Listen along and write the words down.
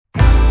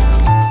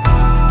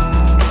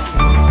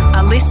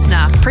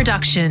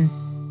production.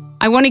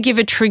 I want to give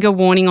a trigger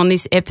warning on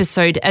this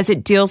episode as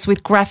it deals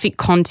with graphic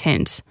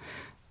content.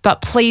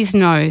 But please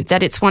know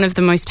that it's one of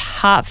the most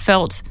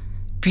heartfelt,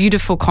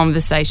 beautiful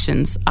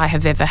conversations I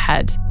have ever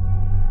had.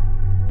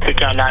 Take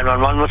down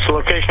 911. What's the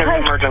location of the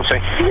emergency?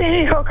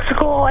 Sandy Hook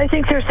School. I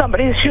think there's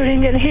somebody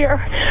shooting in here.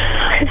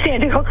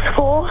 Sandy Hook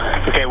School.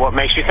 Okay, what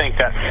makes you think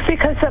that?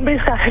 Because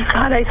somebody's got a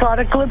gun. I saw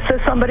a glimpse of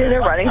somebody.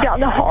 They're running down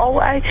the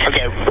hallway.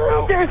 Okay.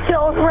 They're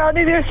still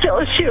running. They're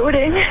still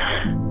shooting.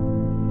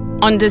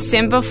 On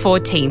December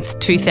 14th,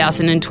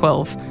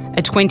 2012,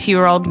 a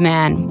 20-year-old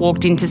man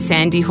walked into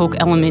Sandy Hook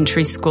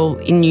Elementary School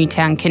in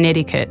Newtown,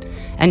 Connecticut,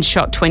 and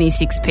shot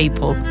 26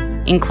 people,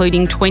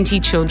 including 20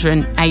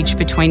 children aged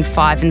between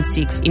 5 and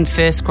 6 in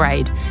first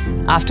grade,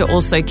 after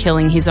also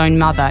killing his own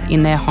mother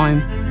in their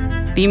home.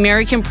 The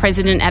American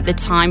president at the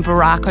time,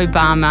 Barack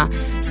Obama,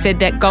 said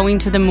that going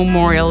to the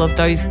memorial of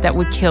those that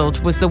were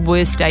killed was the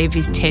worst day of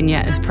his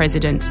tenure as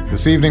president.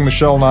 This evening,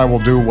 Michelle and I will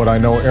do what I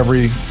know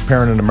every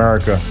parent in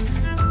America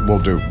will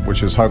do,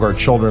 which is hug our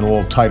children a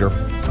little tighter,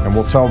 and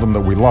we'll tell them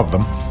that we love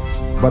them.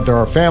 But there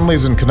are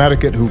families in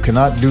Connecticut who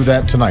cannot do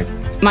that tonight.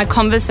 My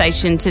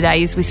conversation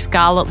today is with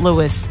Scarlett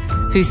Lewis,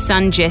 whose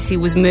son Jesse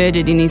was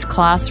murdered in his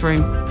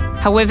classroom.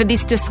 However,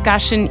 this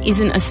discussion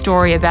isn't a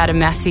story about a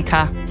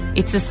massacre.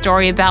 It's a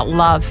story about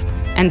love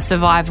and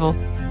survival.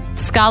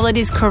 Scarlett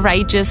is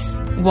courageous,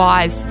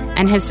 wise,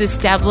 and has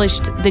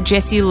established the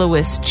Jesse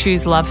Lewis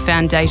Choose Love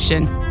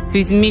Foundation,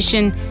 whose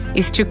mission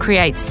is to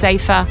create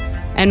safer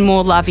and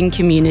more loving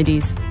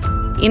communities.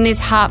 In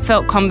this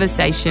heartfelt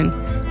conversation,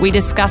 we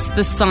discuss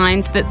the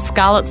signs that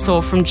Scarlett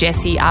saw from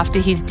Jesse after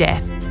his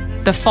death,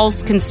 the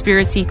false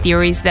conspiracy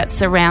theories that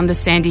surround the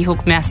Sandy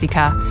Hook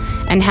massacre,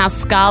 and how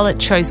Scarlett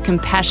chose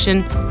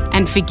compassion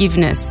and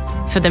forgiveness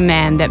for the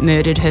man that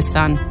murdered her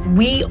son.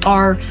 We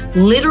are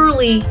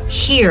literally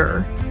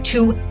here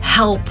to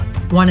help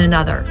one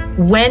another.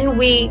 When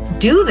we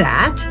do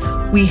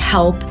that, we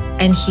help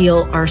and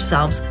heal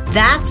ourselves.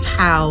 That's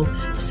how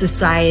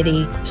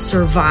society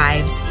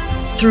survives,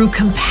 through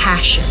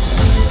compassion.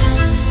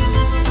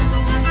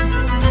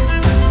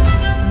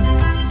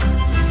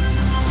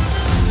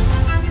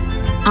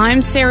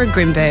 I'm Sarah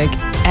Grimberg,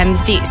 and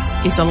this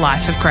is A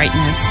Life of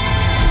Greatness.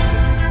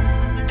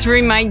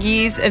 Through my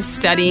years of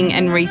studying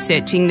and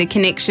researching the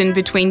connection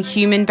between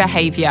human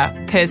behaviour,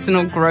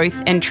 personal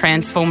growth and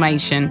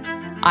transformation,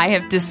 I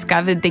have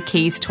discovered the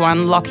keys to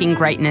unlocking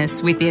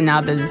greatness within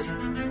others.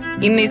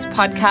 In this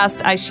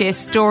podcast, I share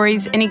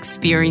stories and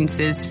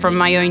experiences from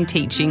my own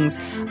teachings,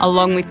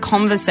 along with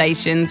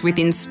conversations with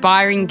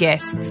inspiring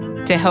guests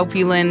to help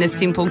you learn the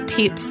simple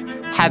tips,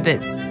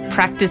 habits,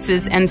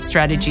 practices and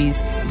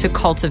strategies to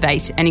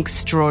cultivate an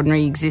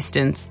extraordinary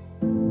existence.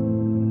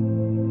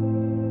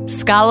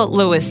 Scarlett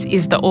Lewis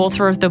is the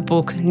author of the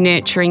book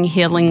Nurturing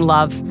Healing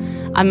Love,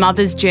 a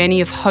mother's journey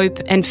of hope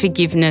and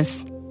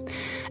forgiveness.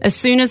 As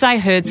soon as I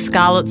heard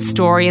Scarlett's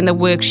story and the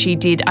work she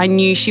did, I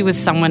knew she was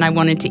someone I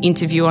wanted to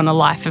interview on A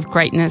Life of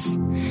Greatness.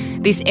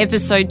 This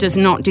episode does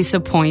not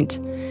disappoint.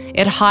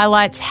 It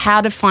highlights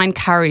how to find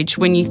courage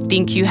when you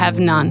think you have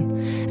none,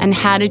 and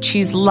how to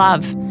choose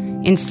love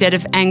instead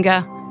of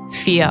anger,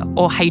 fear,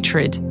 or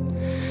hatred.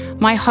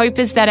 My hope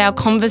is that our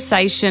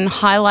conversation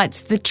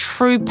highlights the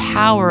true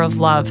power of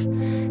love,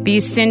 the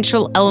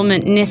essential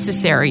element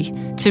necessary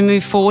to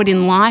move forward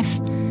in life,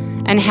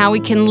 and how we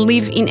can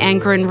live in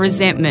anger and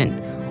resentment,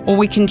 or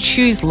we can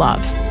choose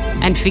love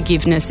and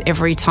forgiveness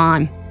every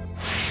time.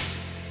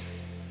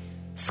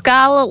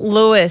 Scarlett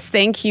Lewis,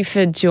 thank you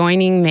for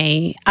joining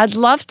me. I'd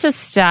love to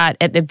start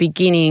at the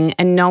beginning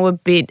and know a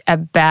bit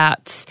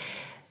about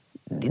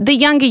the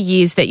younger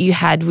years that you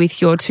had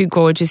with your two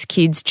gorgeous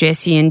kids,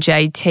 Jesse and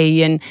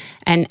JT,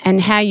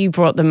 and how you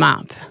brought them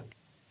up.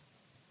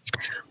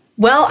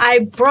 Well, I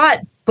brought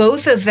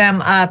both of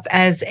them up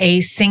as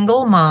a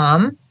single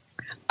mom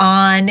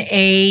on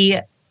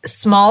a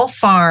small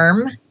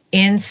farm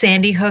in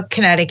Sandy Hook,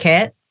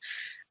 Connecticut.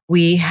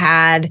 We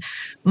had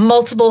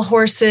multiple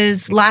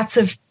horses, lots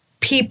of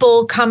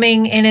people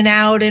coming in and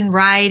out and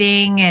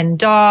riding, and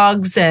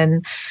dogs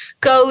and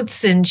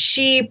goats and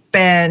sheep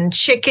and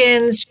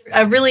chickens,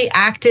 a really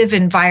active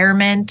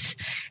environment,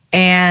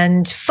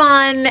 and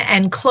fun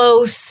and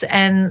close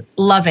and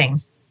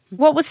loving.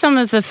 What were some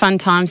of the fun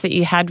times that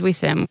you had with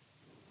them?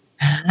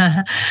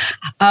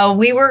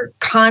 We were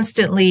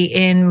constantly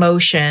in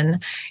motion.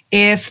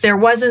 If there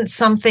wasn't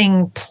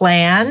something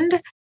planned,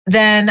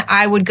 then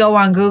I would go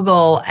on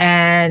Google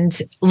and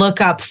look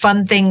up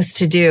fun things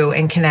to do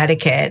in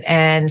Connecticut.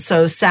 And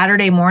so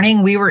Saturday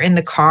morning, we were in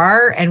the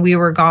car and we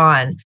were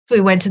gone. We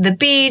went to the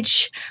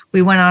beach.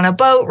 We went on a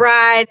boat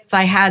ride.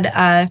 I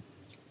had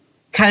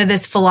kind of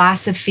this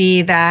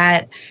philosophy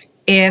that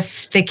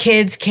if the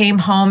kids came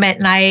home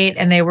at night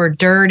and they were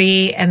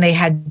dirty and they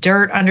had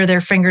dirt under their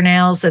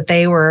fingernails, that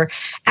they were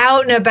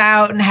out and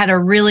about and had a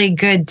really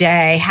good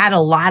day, had a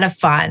lot of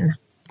fun.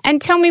 And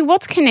tell me,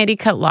 what's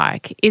Connecticut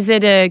like? Is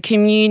it a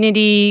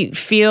community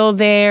feel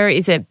there?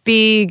 Is it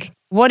big?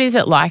 What is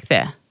it like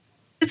there?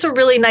 It's a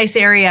really nice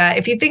area.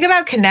 If you think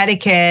about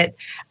Connecticut,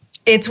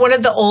 It's one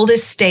of the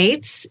oldest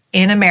states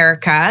in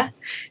America.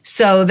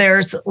 So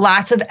there's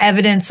lots of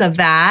evidence of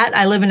that.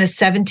 I live in a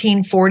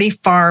 1740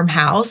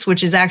 farmhouse,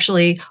 which is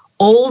actually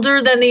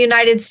older than the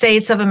United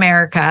States of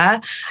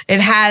America. It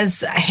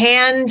has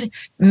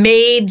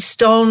handmade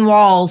stone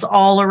walls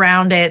all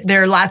around it.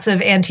 There are lots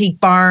of antique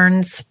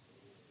barns,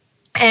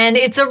 and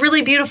it's a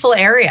really beautiful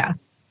area.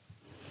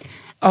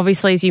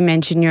 Obviously, as you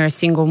mentioned, you're a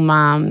single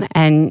mom,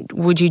 and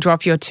would you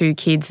drop your 2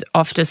 kids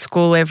off to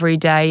school every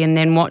day, and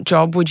then what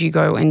job would you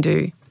go and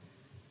do?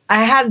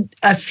 I had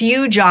a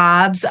few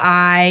jobs.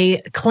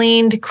 I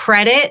cleaned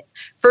credit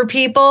for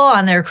people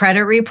on their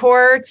credit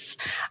reports.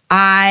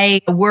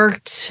 I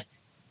worked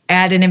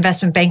at an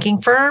investment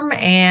banking firm.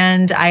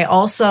 And I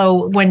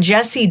also, when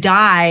Jesse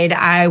died,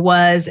 I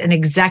was an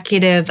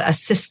executive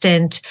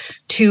assistant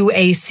to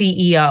a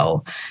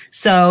CEO.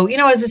 So,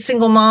 as a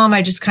single mom,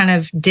 I just kind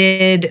of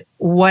did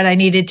what I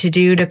needed to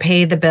do to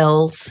pay the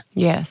bills.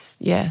 Yes,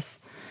 yes.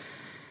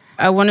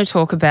 I want to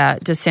talk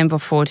about December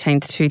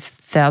 14th,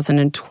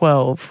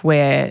 2012,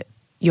 where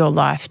your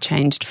life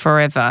changed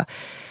forever.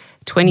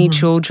 20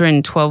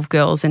 children, 12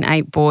 girls and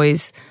 8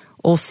 boys,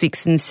 all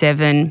 6 and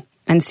 7,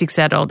 and 6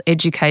 adult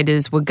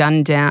educators were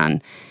gunned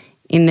down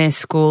in their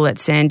school at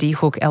Sandy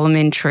Hook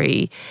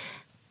Elementary.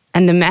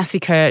 And the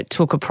massacre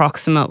took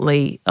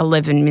approximately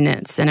 11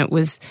 minutes, and it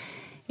was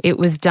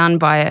done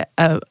by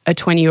a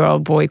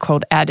 20-year-old boy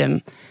called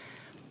Adam.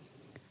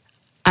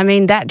 I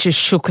mean, that just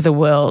shook the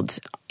world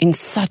in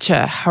such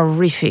a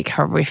horrific,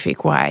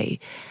 horrific way.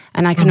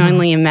 And I can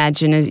only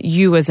imagine as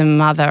you as a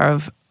mother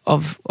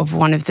of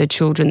one of the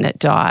children that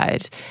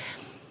died.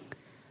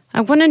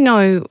 I want to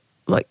know,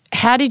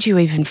 how did you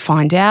even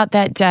find out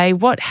that day?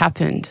 What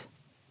happened?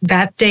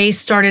 That day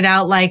started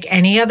out like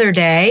any other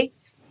day,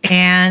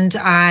 and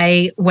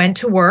I went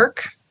to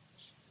work.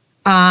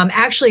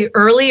 Actually,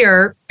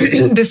 earlier,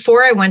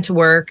 before I went to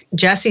work,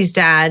 Jesse's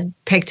dad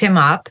picked him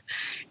up,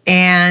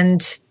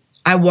 and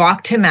I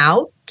walked him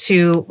out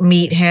to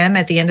meet him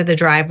at the end of the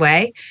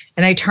driveway,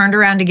 and I turned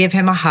around to give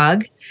him a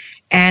hug,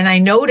 and I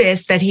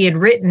noticed that he had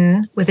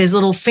written with his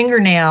little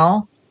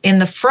fingernail in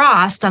the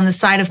frost on the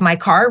side of my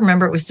car.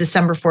 Remember, it was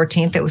December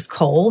 14th. It was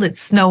cold.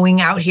 It's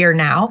snowing out here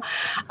now.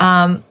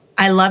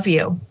 I love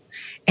you.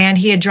 And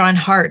he had drawn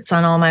hearts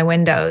on all my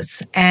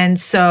windows. And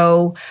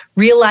so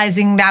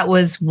realizing that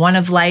was one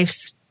of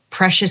life's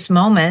precious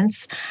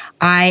moments,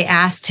 I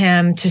asked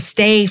him to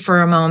stay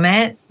for a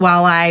moment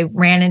while I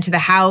ran into the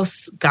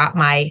house, got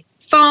my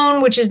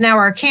phone, which is now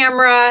our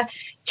camera,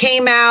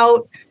 came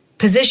out,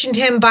 positioned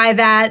him by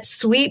that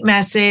sweet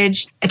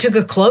message. I took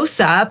a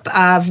close-up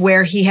of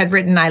where he had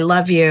written, "I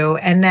love you,"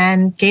 and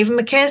then gave him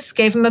a kiss,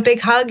 gave him a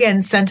big hug,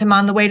 and sent him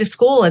on the way to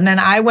school. And then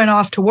I went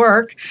off to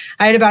work.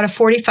 I had about a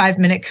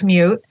 45-minute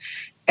commute,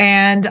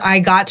 and I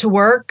got to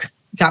work,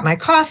 got my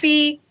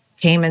coffee,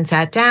 came and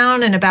sat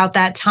down. And about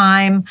that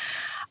time,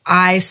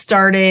 I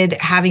started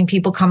having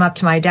people come up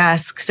to my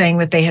desk saying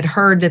that they had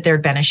heard that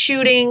there'd been a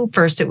shooting.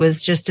 First, it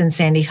was just in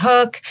Sandy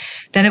Hook.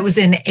 Then it was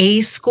in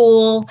a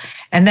school.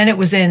 And then it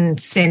was in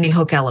Sandy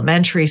Hook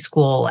Elementary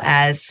School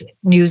as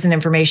news and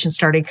information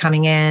started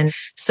coming in.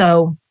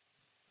 So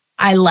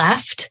I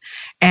left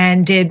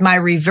and did my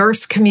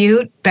reverse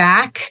commute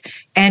back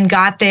and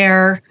got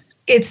there.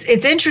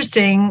 It's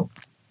interesting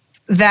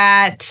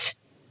that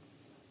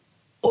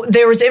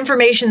there was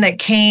information that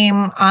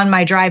came on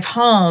my drive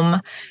home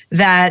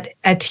that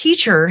a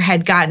teacher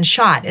had gotten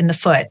shot in the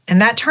foot.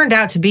 And that turned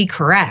out to be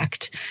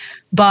correct,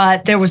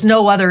 but there was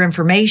no other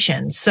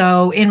information.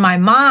 So in my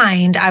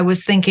mind, I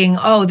was thinking,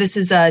 oh, this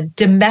is a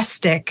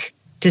domestic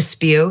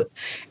dispute.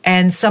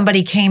 And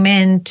somebody came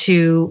in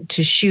to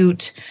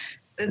shoot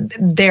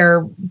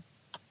their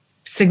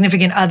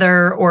significant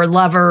other or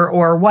lover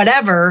or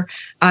whatever.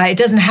 It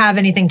doesn't have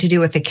anything to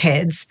do with the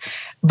kids.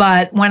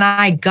 But when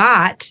I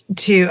got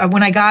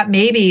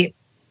maybe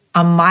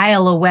a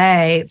mile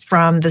away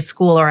from the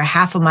school or a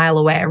half a mile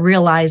away, I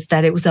realized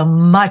that it was a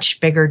much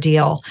bigger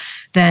deal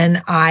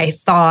than I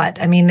thought.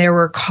 I mean, there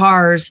were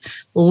cars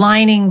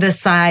lining the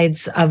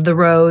sides of the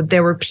road.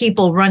 There were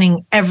people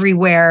running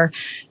everywhere.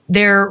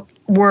 There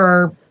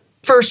were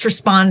first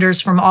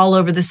responders from all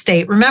over the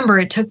state. Remember,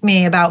 it took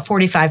me about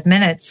 45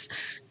 minutes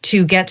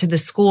to get to the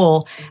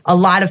school. A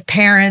lot of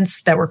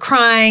parents that were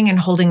crying and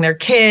holding their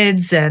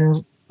kids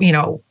and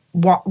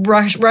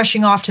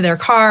rushing off to their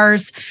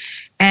cars.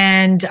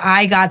 And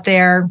I got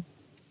there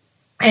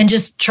and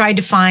just tried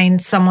to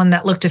find someone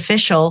that looked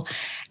official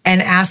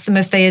and asked them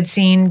if they had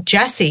seen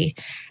Jesse.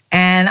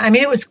 And I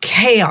mean, it was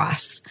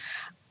chaos.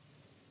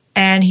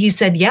 And he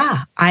said,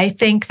 yeah, I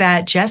think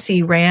that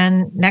Jesse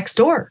ran next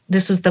door.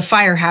 This was the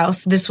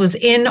firehouse. This was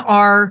in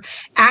our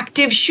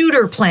active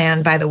shooter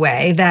plan, by the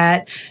way,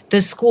 that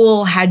the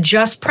school had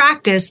just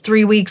practiced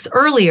 3 weeks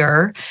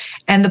earlier.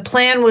 And the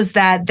plan was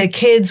that the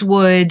kids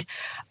would,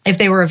 if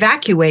they were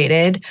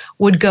evacuated,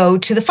 would go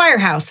to the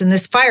firehouse. And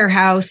this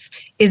firehouse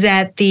is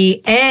at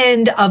the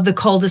end of the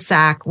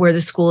cul-de-sac where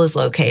the school is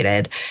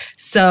located.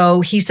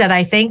 So he said,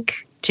 I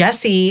think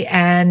Jesse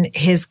and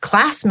his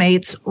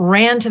classmates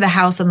ran to the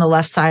house on the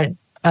left side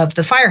of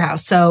the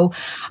firehouse. So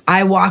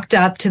I walked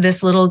up to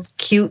this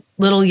cute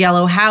little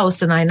yellow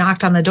house and I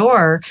knocked on the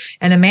door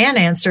and a man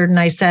answered and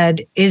I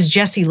said, "Is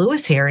Jesse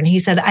Lewis here?" And he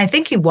said, "I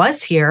think he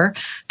was here,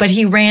 but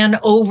he ran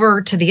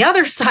over to the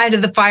other side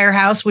of the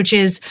firehouse, which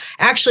is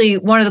actually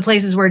one of the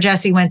places where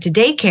Jesse went to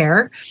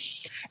daycare."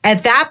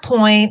 At that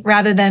point,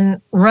 rather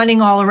than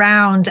running all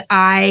around,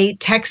 I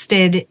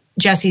texted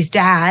Jesse's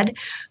dad,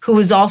 who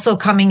was also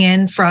coming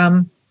in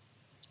from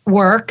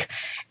work,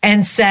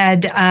 and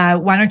said,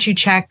 "Why don't you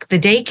check the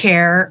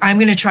daycare? I'm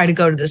going to try to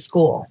go to the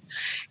school."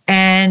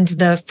 And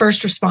the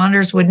first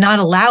responders would not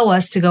allow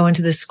us to go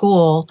into the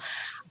school.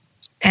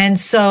 And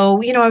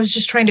so, I was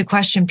just trying to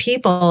question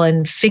people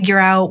and figure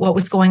out what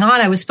was going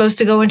on. I was supposed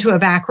to go into a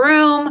back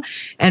room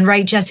and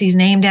write Jesse's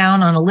name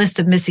down on a list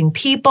of missing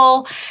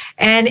people.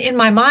 And in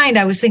my mind,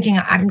 I was thinking,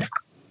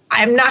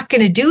 I'm not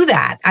going to do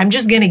that. I'm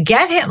just going to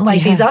get him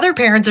like these other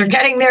parents are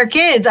getting their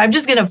kids. I'm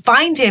just going to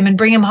find him and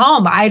bring him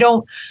home.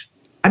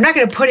 I'm not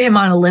going to put him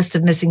on a list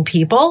of missing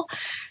people.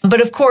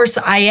 But of course,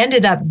 I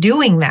ended up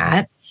doing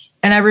that.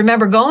 And I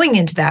remember going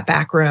into that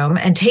back room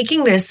and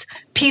taking this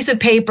piece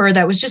of paper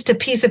that was just a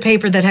piece of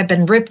paper that had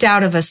been ripped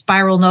out of a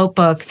spiral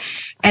notebook.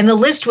 And the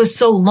list was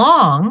so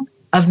long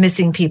of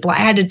missing people, I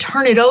had to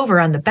turn it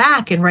over on the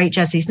back and write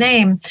Jesse's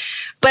name.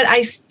 But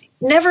I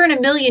never in a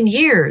million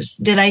years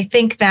did I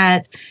think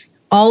that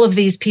all of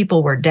these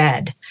people were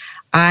dead.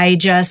 I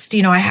just,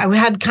 I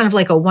had kind of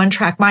like a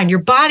one-track mind. Your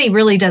body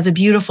really does a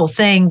beautiful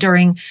thing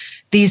during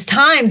these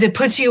times. It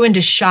puts you into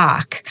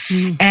shock.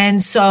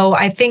 And so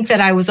I think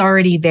that I was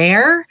already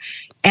there.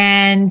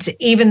 And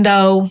even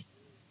though,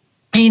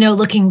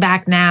 looking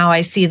back now, I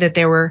see that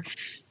there were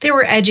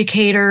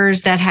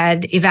educators that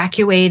had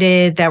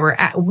evacuated, that were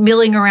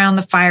milling around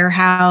the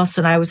firehouse,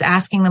 and I was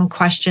asking them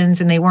questions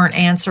and they weren't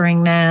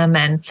answering them.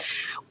 And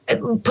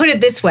put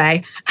it this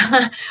way,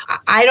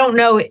 I don't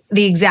know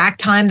the exact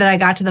time that I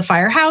got to the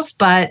firehouse,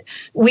 but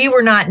we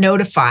were not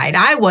notified.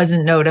 I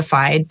wasn't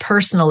notified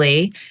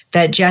personally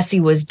that Jesse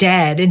was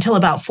dead until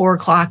about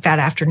 4:00 that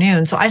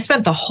afternoon. So I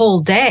spent the whole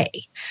day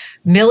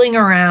milling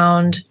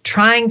around,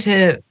 trying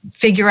to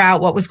figure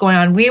out what was going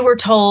on. We were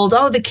told,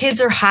 "Oh, the kids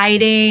are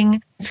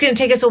hiding. It's going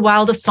to take us a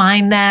while to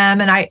find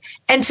them."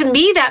 And to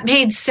me, that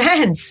made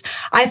sense.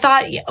 I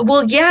thought,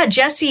 well, yeah,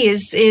 Jesse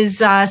is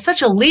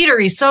such a leader.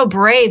 He's so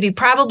brave. He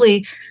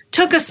probably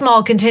took a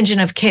small contingent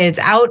of kids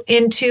out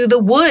into the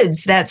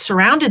woods that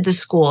surrounded the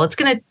school. It's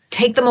going to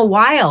take them a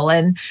while.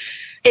 And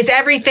it's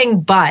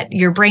everything but.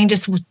 Your brain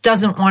just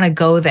doesn't want to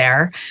go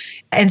there.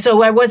 And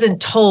so I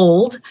wasn't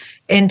told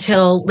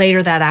until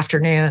later that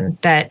afternoon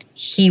that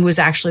he was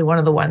actually one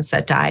of the ones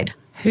that died.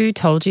 Who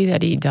told you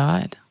that he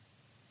died?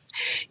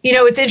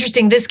 It's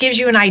interesting. This gives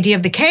you an idea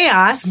of the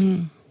chaos.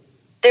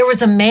 There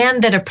was a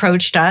man that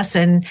approached us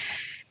and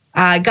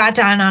got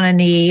down on a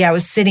knee. I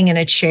was sitting in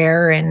a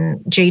chair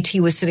and JT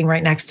was sitting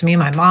right next to me.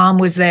 My mom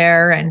was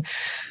there and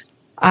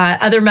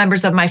other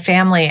members of my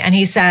family. And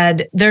he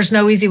said, "There's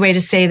no easy way to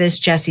say this.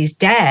 Jesse's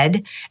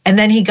dead." And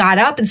then he got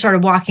up and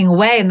started walking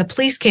away. And the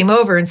police came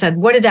over and said,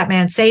 "What did that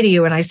man say to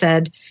you?" And I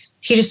said,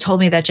 "He just told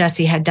me that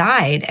Jesse had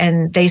died."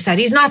 And they said,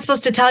 "He's not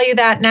supposed to tell you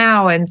that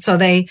now." And so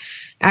they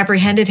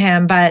apprehended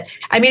him. But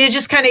it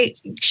just kind of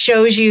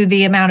shows you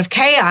the amount of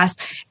chaos.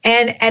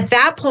 And at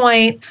that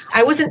point,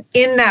 I wasn't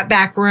in that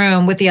back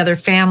room with the other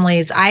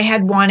families. I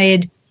had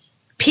wanted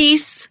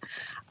peace.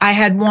 I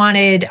had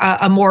wanted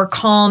a more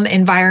calm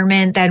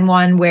environment than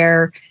one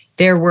where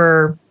there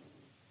were,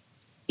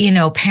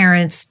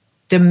 parents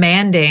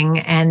demanding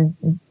and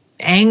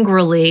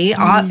angrily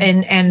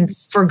and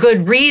for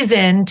good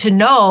reason to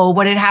know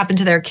what had happened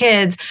to their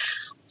kids.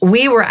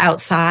 We were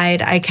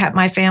outside. I kept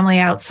my family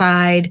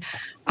outside.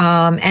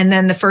 And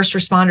then the first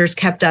responders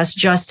kept us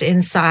just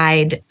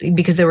inside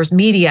because there was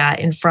media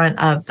in front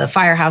of the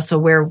firehouse, so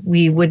where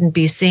we wouldn't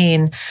be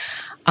seen.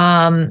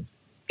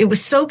 It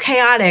was so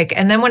chaotic.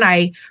 And then when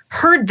I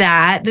heard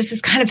that, this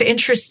is kind of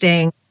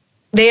interesting,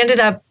 they ended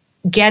up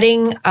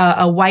getting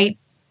a white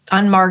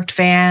unmarked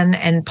van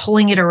and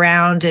pulling it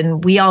around.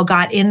 And we all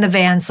got in the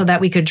van so that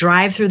we could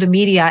drive through the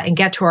media and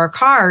get to our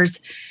cars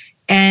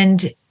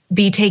and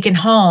be taken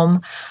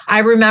home. I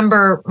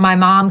remember my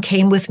mom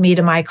came with me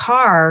to my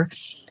car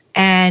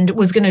and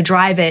was going to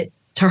drive it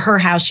to her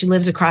house. She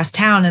lives across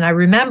town. And I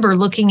remember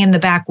looking in the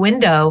back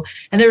window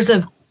and there's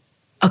a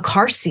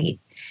car seat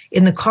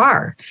in the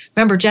car.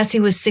 Remember, Jesse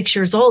was 6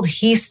 years old.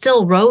 He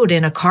still rode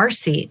in a car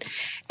seat.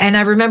 And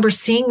I remember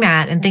seeing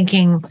that and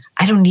thinking,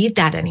 I don't need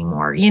that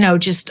anymore,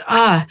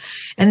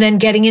 and then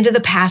getting into the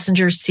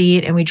passenger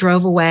seat and we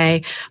drove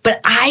away.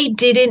 But I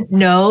didn't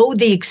know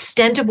the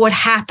extent of what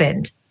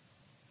happened.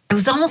 It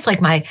was almost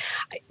like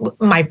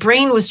my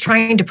brain was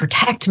trying to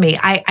protect me.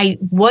 I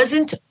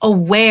wasn't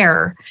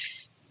aware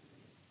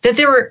that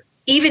there were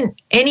even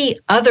any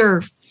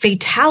other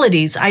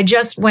fatalities. I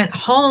just went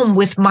home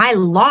with my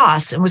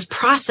loss and was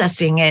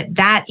processing it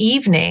that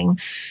evening.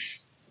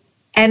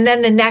 And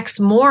then the next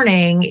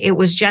morning, it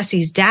was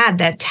Jesse's dad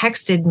that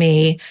texted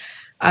me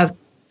a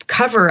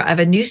cover of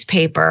a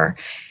newspaper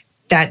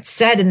that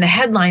said in the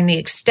headline, the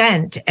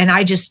extent. And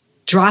I just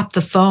dropped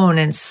the phone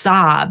and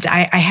sobbed.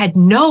 I had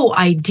no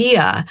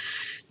idea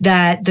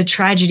that the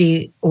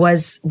tragedy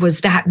was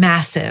that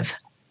massive.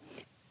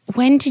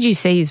 When did you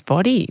see his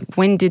body?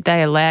 When did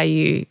they allow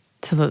you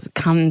to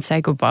come and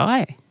say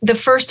goodbye? The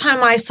first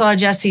time I saw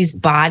Jesse's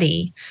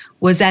body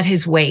was at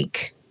his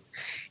wake.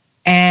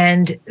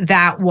 And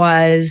that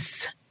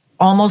was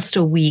almost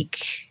a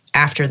week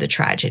after the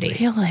tragedy.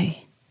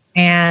 Really?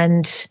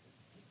 And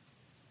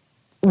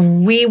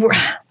we were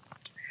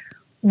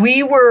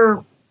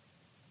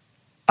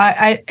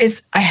I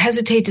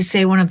hesitate to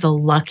say one of the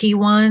lucky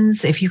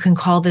ones, if you can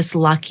call this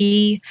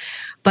lucky,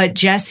 but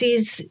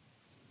Jesse's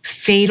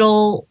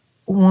fatal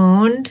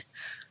wound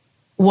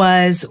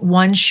was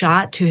one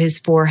shot to his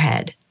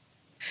forehead.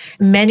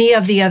 Many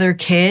of the other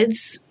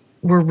kids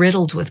were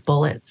riddled with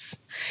bullets,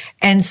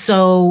 and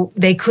so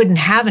they couldn't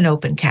have an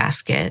open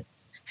casket.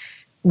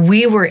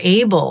 We were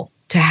able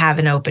to have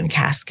an open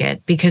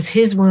casket because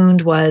his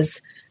wound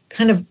was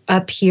kind of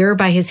up here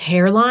by his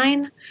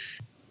hairline.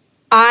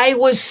 I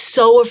was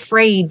so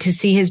afraid to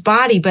see his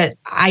body, but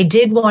I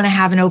did want to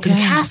have an open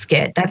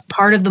casket. That's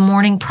part of the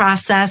mourning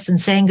process and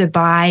saying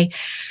goodbye.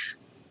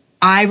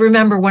 I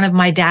remember one of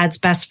my dad's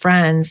best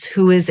friends,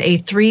 who is a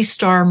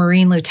 3-star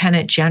Marine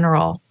Lieutenant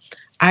General.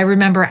 I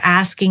remember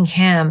asking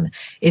him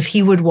if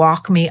he would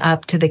walk me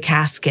up to the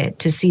casket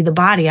to see the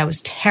body. I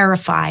was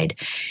terrified.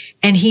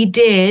 And he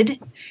did.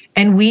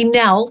 And we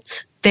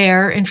knelt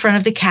there in front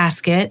of the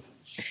casket.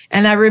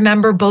 And I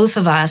remember both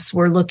of us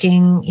were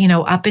looking,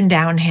 up and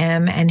down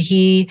him. And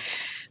he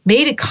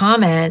made a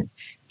comment.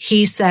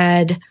 He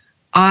said,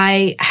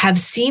 I have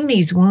seen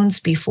these wounds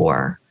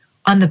before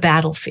on the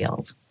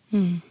battlefield.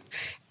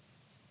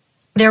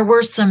 There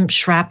were some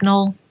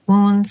shrapnel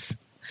wounds,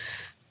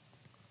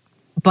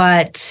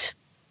 but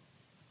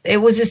it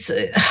was just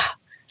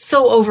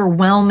so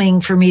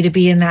overwhelming for me to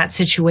be in that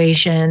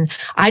situation.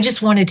 I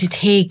just wanted to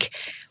take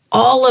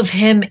all of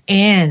him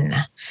in.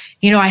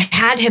 I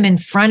had him in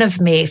front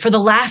of me for the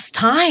last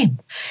time.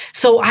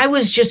 So I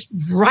was just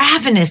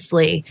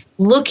ravenously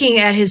looking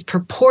at his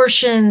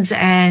proportions.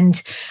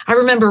 And I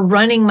remember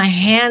running my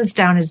hands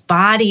down his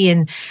body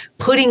and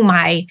putting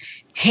my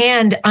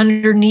hand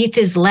underneath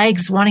his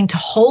legs, wanting to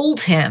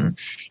hold him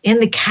in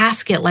the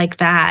casket like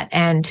that.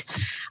 And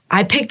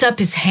I picked up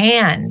his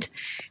hand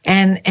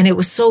and it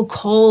was so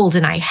cold,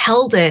 and I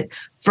held it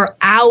for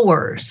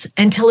hours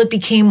until it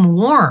became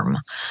warm.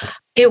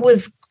 It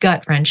was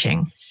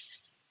gut-wrenching.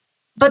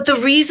 But the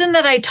reason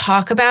that I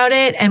talk about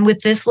it and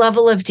with this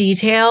level of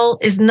detail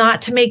is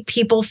not to make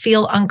people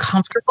feel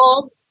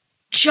uncomfortable,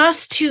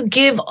 just to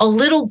give a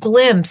little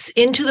glimpse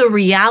into the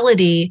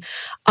reality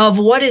of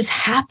what is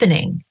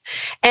happening.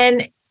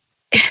 And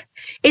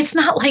it's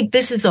not like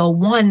this is a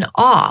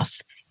one-off.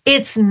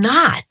 It's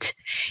not.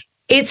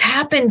 It's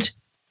happened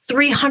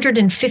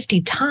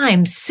 350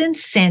 times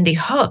since Sandy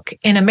Hook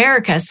in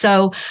America.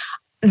 So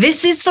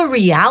this is the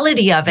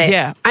reality of it.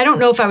 Yeah. I don't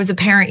know if I was a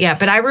parent yet,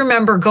 but I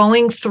remember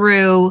going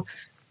through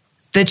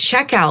the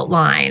checkout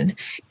line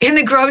in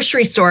the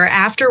grocery store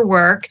after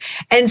work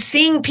and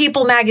seeing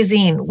People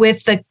magazine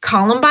with the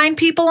Columbine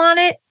people on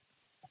it.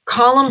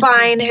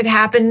 Columbine had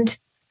happened,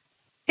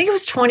 I think it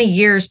was 20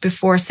 years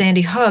before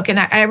Sandy Hook. And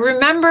I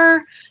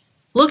remember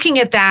looking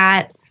at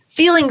that,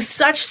 feeling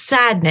such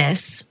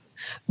sadness,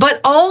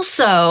 but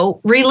also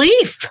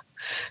relief,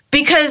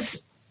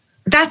 because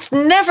that's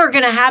never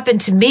going to happen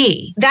to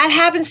me. That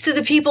happens to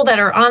the people that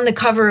are on the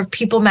cover of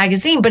People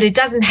magazine, but it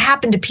doesn't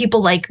happen to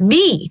people like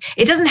me.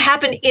 It doesn't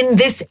happen in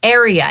this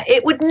area.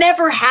 It would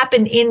never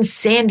happen in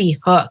Sandy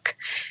Hook.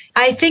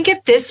 I think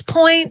at this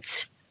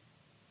point,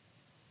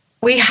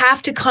 we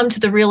have to come to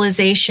the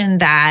realization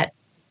that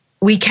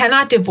we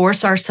cannot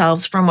divorce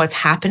ourselves from what's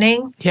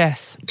happening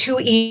to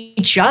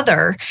each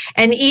other.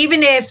 And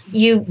even if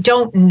you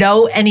don't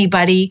know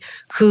anybody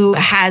who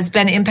has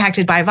been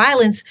impacted by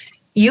violence,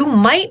 you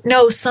might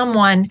know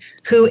someone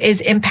who is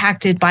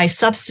impacted by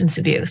substance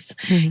abuse.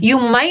 Mm-hmm. You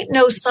might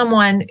know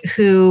someone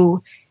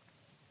who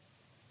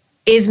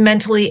is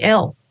mentally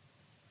ill,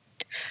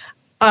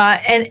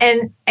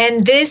 and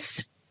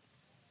this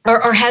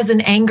or has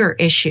an anger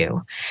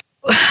issue.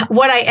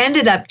 What I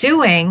ended up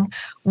doing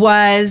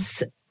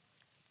was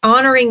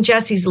honoring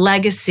Jesse's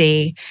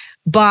legacy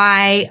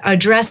by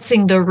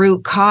addressing the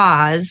root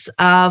cause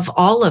of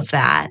all of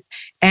that,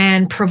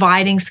 and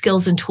providing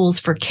skills and tools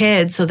for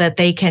kids so that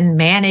they can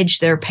manage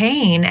their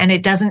pain and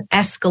it doesn't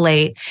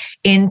escalate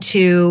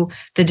into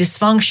the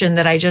dysfunction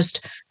that I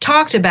just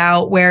talked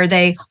about, where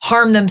they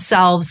harm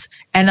themselves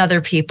and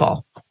other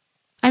people.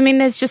 I mean,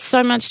 there's just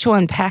so much to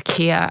unpack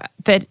here.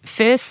 But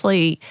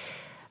firstly,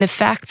 the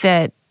fact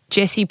that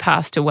Jesse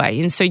passed away,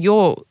 and so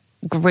you're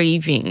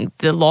grieving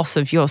the loss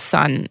of your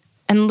son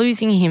and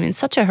losing him in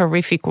such a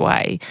horrific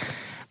way.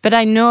 But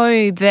I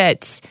know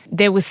that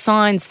there were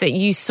signs that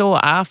you saw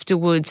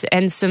afterwards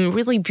and some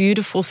really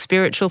beautiful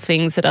spiritual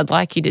things that I'd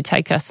like you to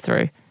take us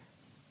through.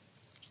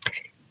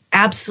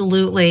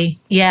 Absolutely.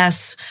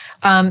 Yes.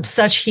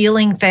 Such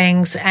healing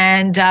things.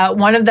 And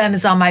one of them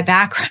is on my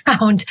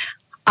background.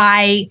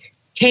 I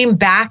came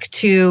back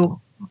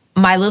to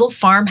my little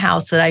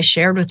farmhouse that I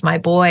shared with my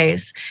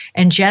boys.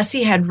 And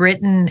Jesse had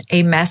written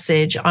a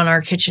message on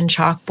our kitchen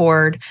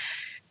chalkboard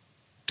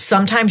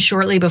sometime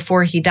shortly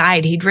before he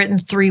died. He'd written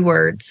 3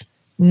 words: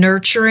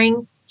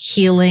 nurturing,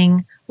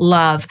 healing,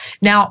 love.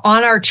 Now,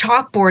 on our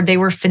chalkboard, they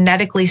were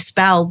phonetically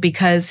spelled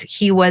because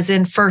he was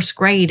in 1st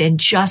grade and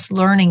just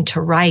learning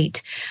to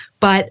write.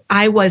 But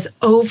I was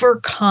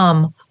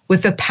overcome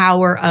with the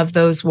power of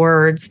those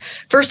words.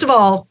 First of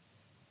all,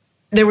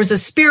 there was a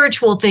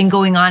spiritual thing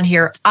going on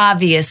here,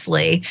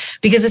 obviously,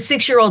 because a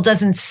 6-year-old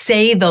doesn't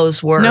say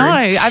those words. No,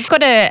 I've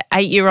got a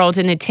 8-year-old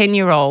and a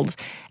 10-year-old,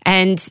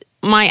 and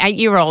my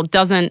 8-year-old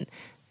doesn't,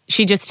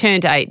 she just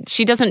turned 8.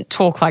 She doesn't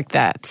talk like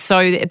that.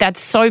 So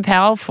that's so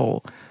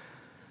powerful.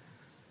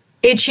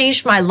 It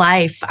changed my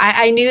life.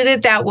 I knew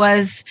that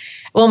was,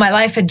 well, my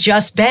life had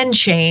just been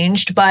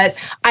changed, but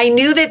I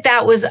knew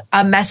that was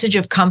a message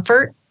of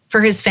comfort for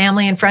his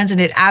family and friends.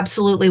 And it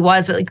absolutely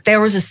was. That, like, there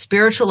was a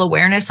spiritual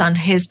awareness on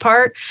his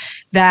part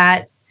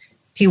that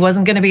he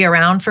wasn't going to be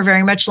around for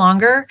very much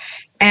longer.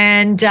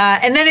 And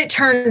then it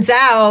turns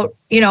out,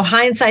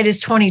 hindsight is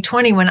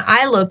 2020. When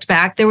I looked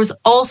back, there was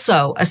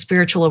also a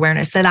spiritual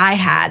awareness that I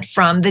had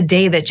from the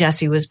day that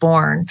Jesse was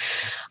born.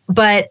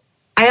 But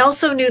I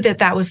also knew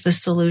that was the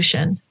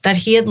solution, that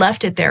he had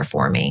left it there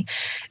for me,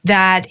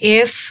 that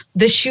if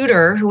the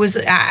shooter, who was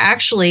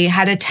actually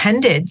had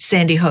attended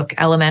Sandy Hook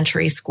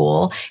Elementary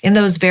School in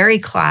those very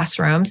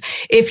classrooms,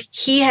 if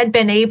he had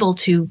been able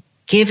to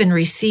give and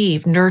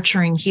receive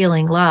nurturing,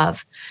 healing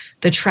love,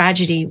 the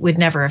tragedy would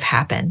never have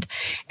happened.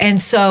 And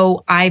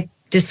so I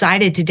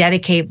decided to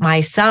dedicate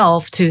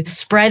myself to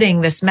spreading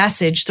this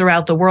message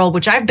throughout the world,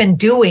 which I've been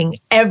doing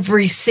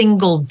every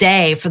single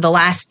day for the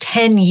last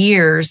 10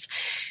 years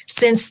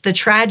since the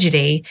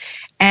tragedy.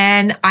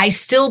 And I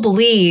still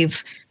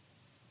believe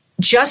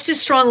just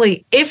as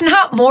strongly, if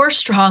not more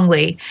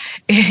strongly,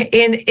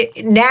 in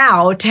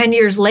now, 10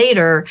 years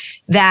later,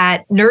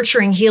 that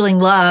nurturing, healing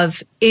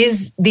love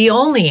is the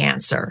only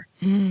answer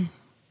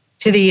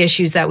to the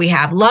issues that we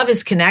have. Love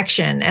is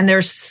connection. And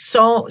there's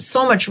so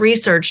much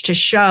research to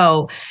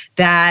show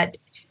that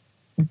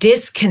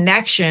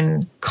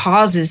disconnection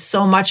causes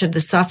so much of the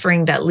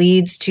suffering that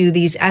leads to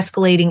these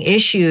escalating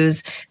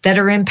issues that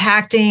are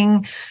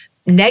impacting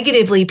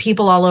negatively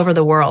people all over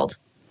the world.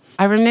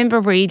 I remember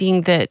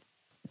reading that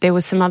there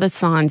were some other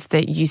signs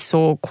that you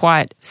saw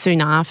quite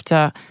soon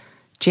after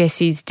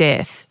Jesse's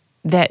death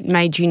that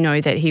made you know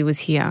that he was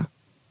here.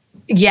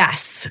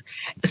 Yes.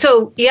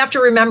 So you have to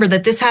remember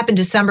that this happened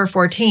December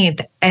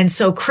 14th. And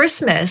so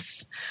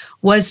Christmas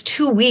was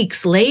 2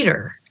 weeks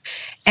later.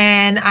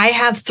 And I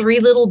have 3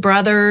 little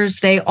brothers.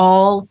 They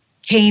all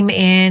came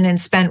in and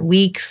spent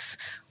weeks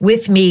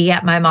with me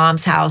at my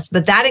mom's house,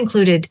 but that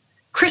included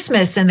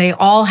Christmas, and they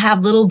all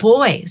have little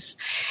boys.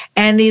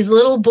 And these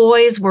little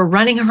boys were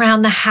running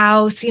around the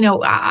house,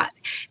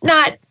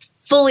 not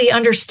fully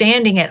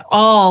understanding at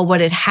all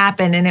what had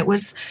happened. And it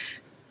was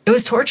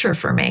torture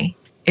for me.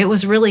 It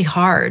was really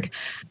hard.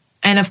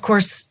 And of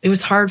course, it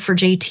was hard for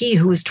JT,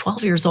 who was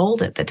 12 years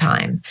old at the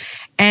time.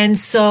 And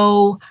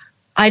so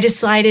I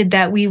decided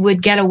that we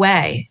would get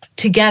away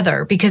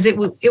together because it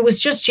was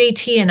just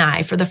JT and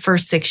I for the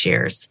first 6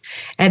 years.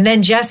 And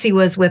then Jesse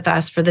was with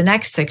us for the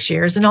next 6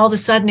 years. And all of a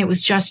sudden it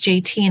was just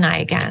JT and I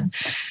again.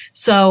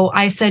 So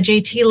I said,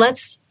 JT,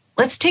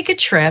 let's take a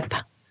trip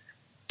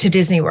to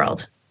Disney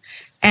World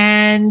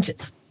and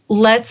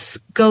let's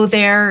go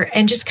there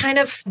and just kind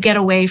of get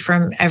away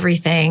from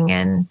everything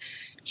and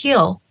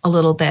heal a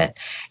little bit.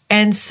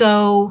 And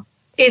so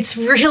it's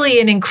really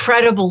an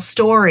incredible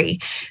story.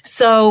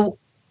 So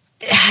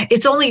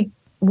it's only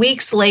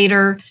weeks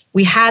later,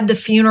 we had the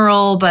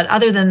funeral, but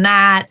other than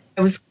that,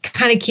 I was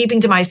kind of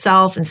keeping to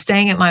myself and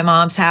staying at my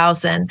mom's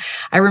house. And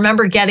I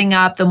remember getting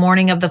up the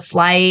morning of the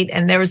flight,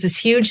 and there was this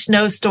huge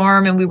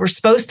snowstorm, and we were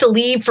supposed to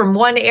leave from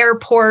one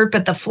airport,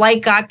 but the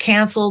flight got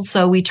canceled.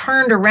 So we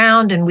turned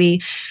around and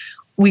we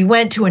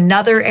went to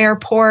another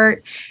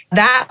airport.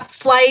 That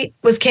flight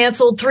was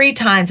canceled 3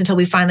 times until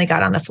we finally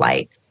got on the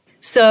flight.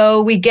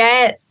 So we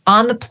get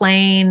on the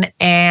plane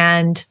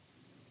and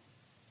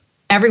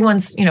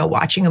everyone's,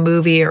 watching a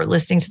movie or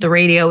listening to the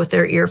radio with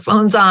their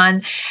earphones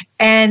on,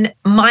 and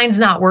mine's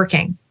not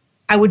working.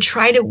 I would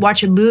try to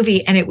watch a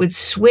movie and it would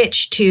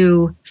switch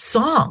to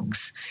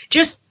songs,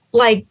 just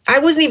like I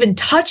wasn't even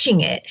touching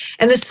it.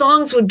 And the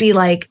songs would be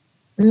like,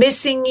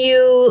 missing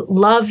you,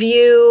 love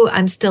you,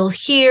 I'm still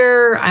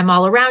here, I'm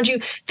all around you,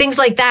 things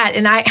like that.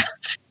 And I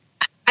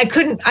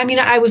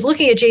was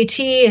looking at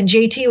JT and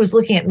JT was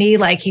looking at me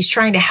like he's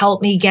trying to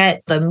help me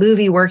get the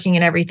movie working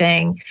and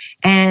everything.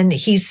 And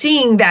he's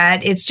seeing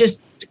that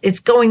it's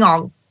going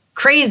all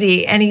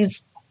crazy. And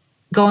he's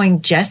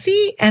going,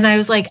 Jesse? And I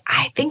was like,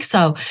 I think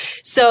so.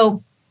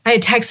 So I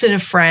had texted a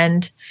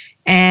friend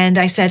and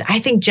I said, I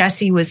think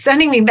Jesse was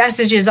sending me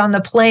messages on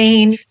the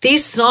plane.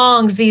 These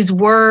songs, these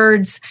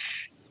words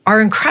are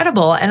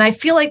incredible. And I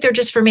feel like they're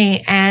just for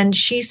me. And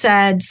she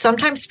said,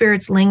 sometimes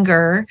spirits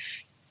linger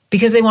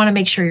because they want to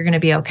make sure you're going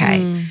to be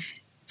okay.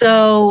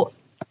 So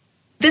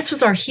this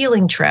was our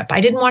healing trip.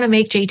 I didn't want to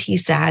make JT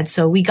sad.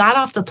 So we got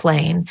off the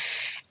plane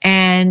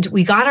And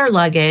we got our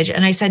luggage.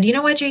 And I said, you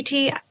know what,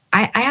 JT,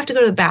 I have to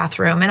go to the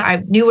bathroom. And I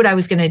knew what I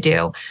was going to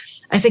do.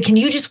 I said, can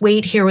you just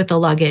wait here with the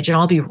luggage and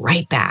I'll be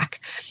right back.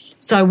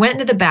 So I went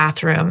into the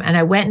bathroom and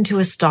I went into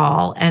a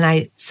stall and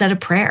I said a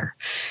prayer.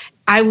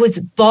 I was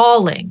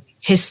bawling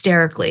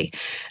hysterically.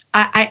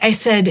 I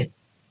said,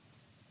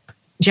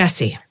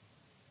 Jesse,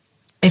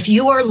 if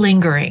you are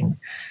lingering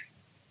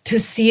to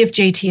see if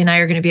JT and I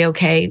are going to be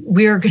okay,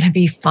 we're going to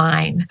be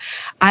fine.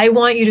 I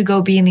want you to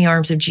go be in the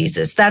arms of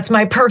Jesus. That's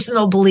my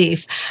personal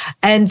belief.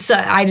 And so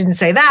I didn't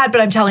say that,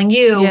 but I'm telling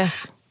you,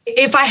 Yes.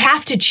 If I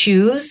have to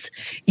choose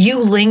you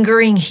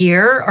lingering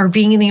here or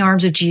being in the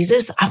arms of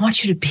Jesus, I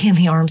want you to be in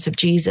the arms of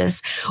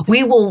Jesus.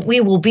 We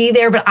will be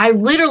there. But I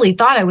literally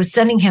thought I was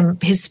sending him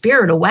his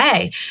spirit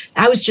away.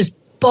 I was just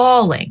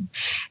bawling.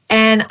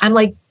 And I'm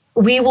like,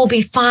 we will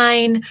be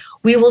fine.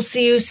 We will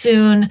see you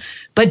soon,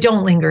 but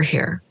don't linger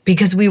here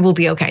because we will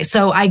be okay.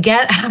 So I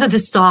get out of the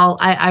stall.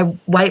 I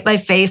wipe my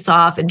face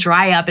off and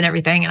dry up and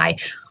everything. And I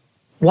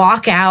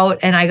walk out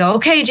and I go,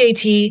 okay,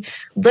 JT,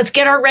 let's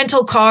get our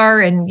rental car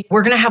and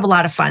we're going to have a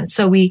lot of fun.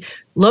 So we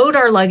load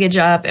our luggage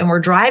up and we're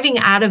driving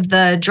out of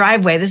the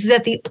driveway. This is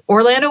at the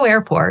Orlando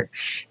airport.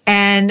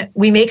 And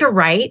we make a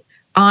right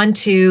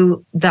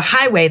onto the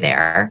highway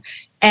there.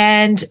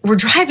 And we're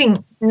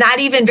driving not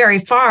even very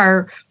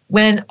far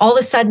when all of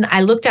a sudden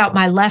I looked out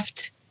my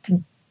left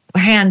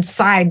hand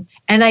side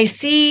and I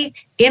see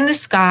in the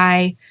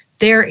sky,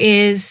 there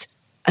is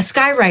a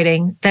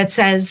skywriting that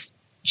says,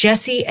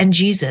 Jesse and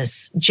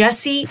Jesus,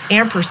 Jesse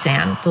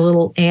ampersand, the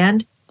little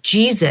and,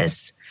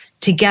 Jesus,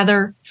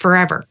 together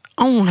forever.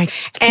 Oh my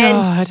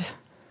God.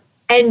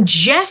 And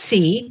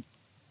Jesse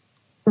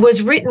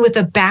was written with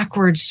a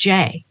backwards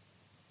J.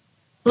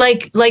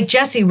 Like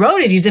Jesse wrote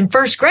it. He's in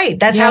first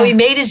grade. That's how he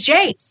made his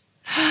J's.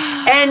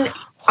 And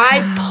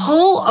I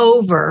pull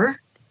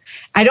over.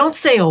 I don't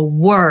say a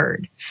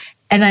word.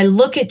 And I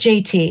look at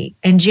JT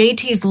and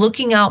JT's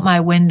looking out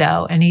my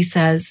window and he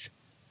says,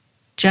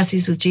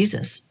 Jesse's with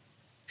Jesus.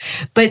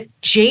 But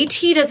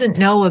JT doesn't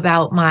know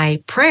about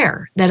my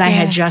prayer that I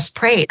had just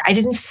prayed. I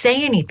didn't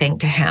say anything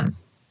to him.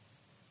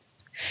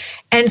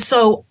 And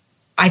so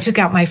I took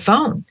out my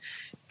phone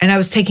and I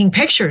was taking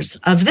pictures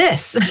of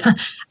this,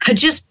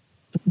 just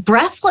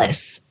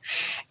breathless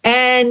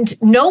and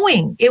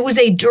knowing it was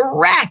a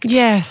direct,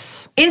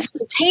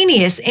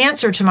 instantaneous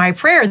answer to my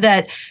prayer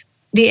that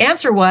the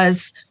answer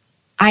was,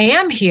 I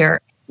am here.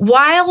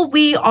 While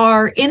we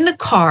are in the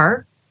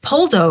car,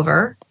 pulled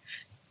over,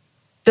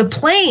 the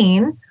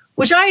plane,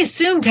 which I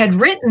assumed had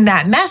written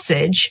that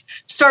message,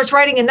 starts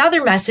writing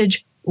another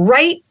message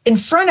right in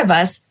front of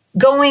us,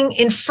 going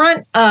in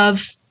front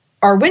of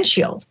our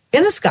windshield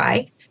in the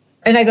sky.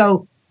 And I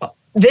go,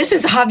 this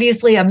is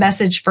obviously a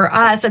message for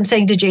us. I'm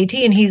saying to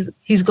JT, and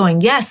he's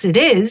going, yes, it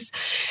is.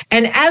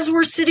 And as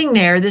we're sitting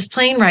there, this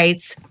plane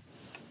writes,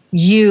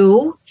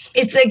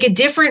 it's like a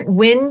different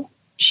wind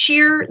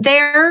shear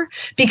there,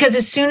 because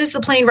as soon as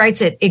the plane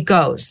writes it, it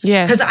goes.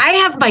 Yes. Because I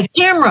have my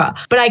camera,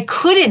 but I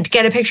couldn't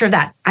get a picture of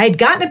that. I had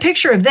gotten a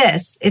picture of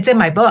this. It's in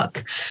my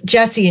book,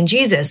 Jesse and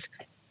Jesus.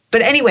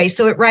 But anyway,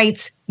 so it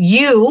writes,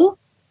 you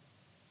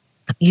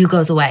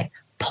goes away.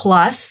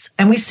 Plus,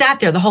 and we sat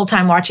there the whole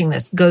time watching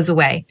this, goes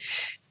away.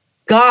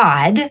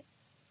 God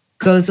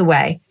goes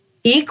away.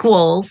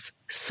 Equals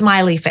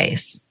smiley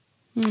face.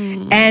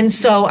 And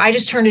so I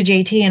just turned to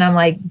JT and I'm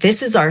like,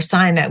 this is our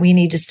sign that we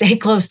need to stay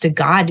close to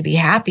God to be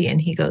happy.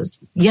 And he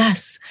goes,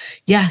 yes.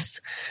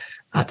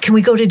 Can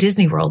we go to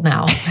Disney World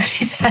now?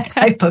 That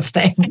type of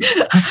thing.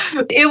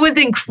 It was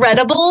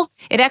incredible.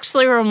 It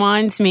actually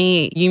reminds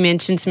me, you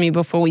mentioned to me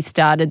before we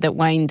started that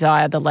Wayne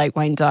Dyer, the late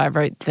Wayne Dyer,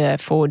 wrote the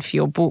foreword for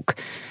your book.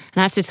 And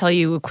I have to tell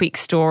you a quick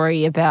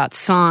story about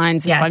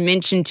signs. Yes. I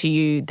mentioned to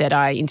you that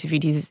I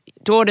interviewed his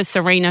daughter,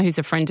 Serena, who's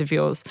a friend of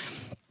yours.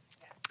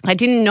 I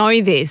didn't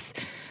know this,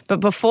 but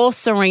before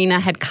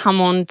Serena had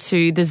come on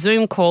to the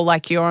Zoom call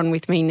like you're on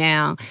with me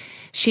now,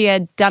 she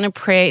had done a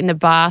prayer in the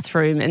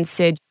bathroom and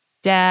said,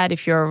 Dad,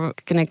 if you're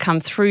going to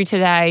come through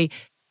today,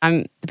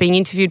 I'm being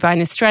interviewed by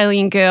an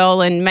Australian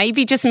girl, and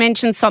maybe just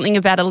mention something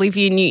about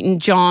Olivia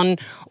Newton-John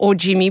or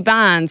Jimmy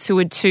Barnes, who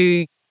are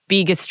two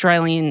big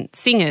Australian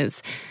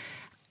singers.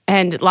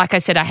 And like I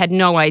said, I had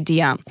no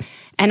idea.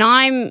 And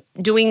I'm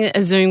doing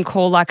a Zoom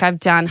call like I've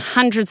done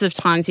hundreds of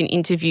times in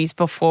interviews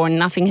before, and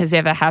nothing has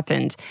ever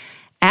happened.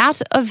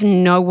 Out of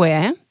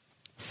nowhere,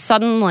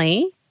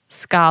 suddenly,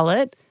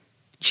 Scarlett,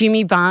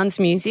 Jimmy Barnes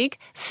music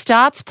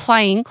starts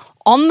playing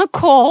on the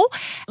call,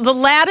 the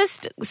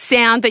loudest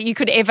sound that you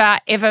could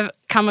ever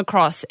come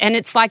across. And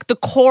it's like the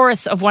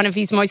chorus of one of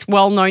his most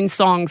well-known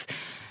songs.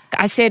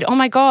 I said, oh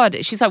my God.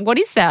 She's like, what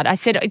is that? I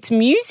said, it's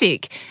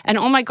music. And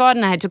oh my God.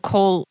 And I had to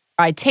call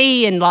IT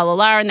and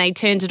and they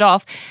turned it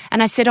off.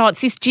 And I said, oh,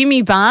 it's this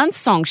Jimmy Barnes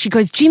song. She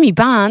goes, Jimmy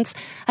Barnes?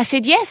 I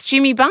said, yes,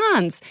 Jimmy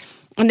Barnes.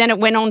 And then it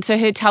went on to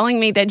her telling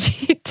me that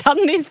she'd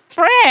done this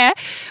prayer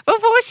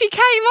before she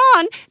came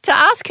on to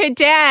ask her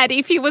dad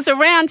if he was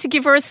around to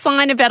give her a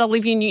sign about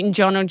Olivia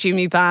Newton-John or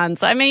Jimmy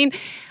Barnes. I mean,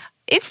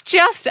 It's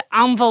just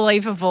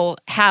unbelievable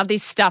how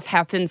this stuff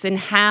happens and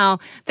how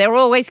they're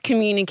always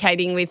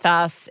communicating with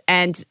us.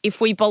 And if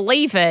we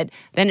believe it,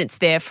 then it's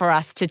there for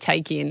us to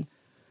take in.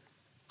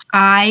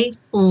 I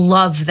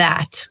love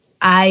that.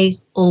 I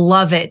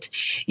love it.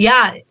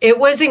 Yeah, it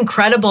was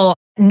incredible.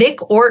 Nick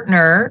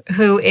Ortner,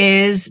 who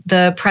is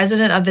the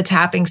president of the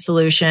Tapping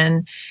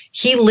Solution,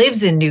 he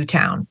lives in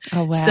Newtown.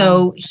 Oh, wow.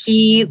 So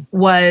he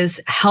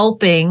was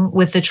helping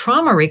with the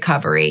trauma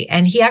recovery.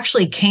 And he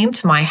actually came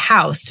to my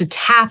house to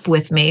tap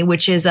with me,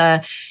 which is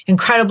a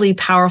incredibly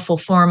powerful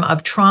form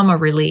of trauma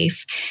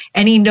relief.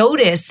 And he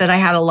noticed that I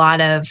had a lot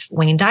of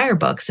Wayne Dyer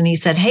books. And he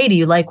said, "Hey, do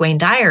you like Wayne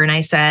Dyer?" And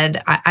I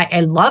said,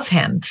 I love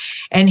him.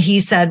 And he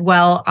said,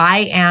 "Well,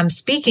 I am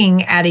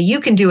speaking at a You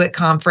Can Do It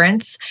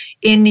conference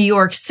in New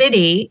York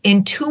City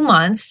in 2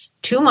 months.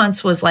 2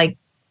 months was like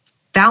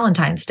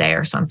Valentine's Day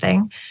or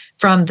something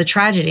from the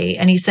tragedy."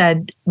 And he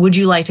said, "Would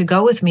you like to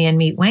go with me and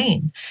meet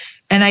Wayne?"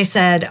 And I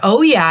said,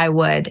 "Oh yeah, I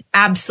would.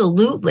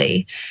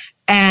 Absolutely."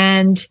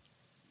 And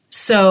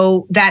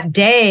so that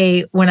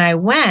day when I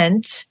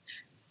went,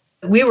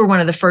 we were one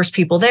of the first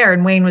people there,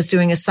 and Wayne was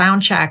doing a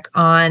sound check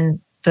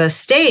on the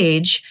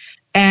stage.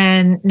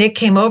 And Nick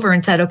came over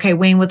and said, "Okay,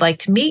 Wayne would like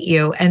to meet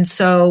you." And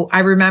so I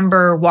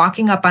remember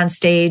walking up on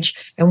stage,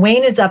 and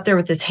Wayne is up there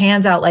with his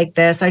hands out like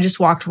this. I just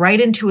walked right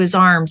into his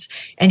arms,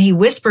 and he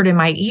whispered in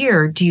my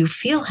ear, "Do you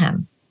feel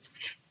him?"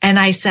 And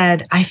I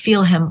said, "I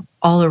feel him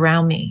all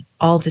around me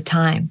all the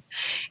time."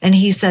 And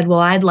he said, "Well,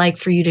 I'd like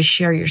for you to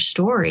share your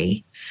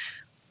story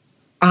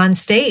on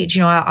stage.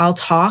 You know, I'll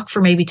talk for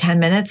maybe 10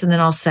 minutes and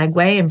then I'll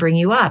segue and bring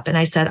you up." And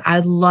I said,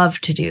 "I'd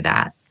love to do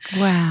that."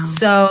 Wow.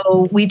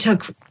 So we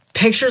took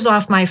pictures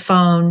off my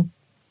phone,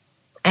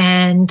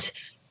 and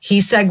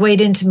he segued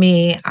into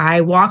me.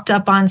 I walked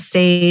up on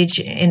stage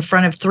in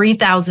front of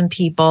 3,000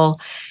 people.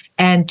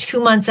 And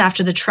 2 months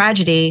after the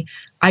tragedy,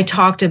 I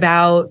talked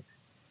about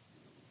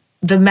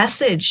the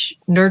message,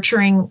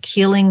 nurturing,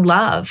 healing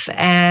love.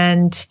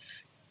 And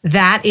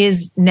that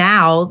is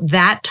now,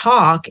 that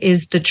talk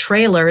is the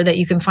trailer that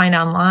you can find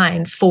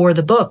online for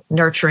the book,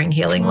 Nurturing,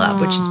 Healing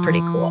Love, which is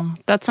pretty cool.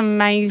 That's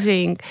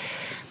amazing.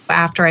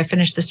 After I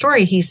finished the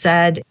story, he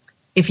said,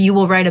 "If you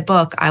will write a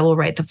book, I will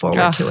write the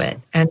foreword to it."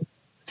 And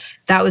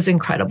that was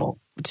incredible.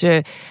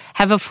 To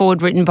have a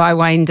foreword written by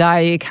Wayne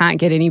Dyer, you can't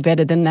get any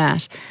better than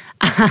that.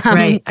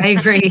 Right, I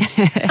agree.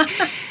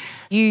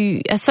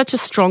 You are such a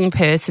strong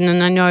person,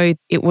 and I know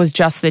it was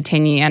just the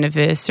 10-year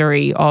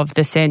anniversary of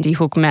the Sandy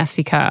Hook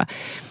massacre.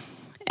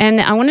 And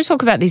I want to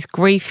talk about this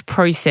grief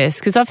process,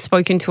 because I've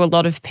spoken to a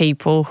lot of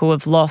people who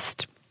have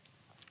lost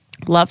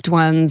loved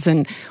ones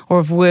or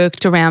have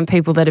worked around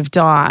people that have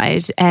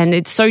died, and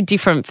it's so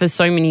different for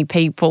so many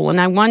people. And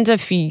I wonder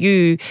for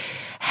you,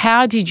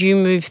 how did you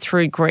move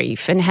through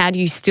grief, and how do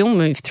you still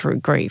move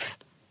through grief?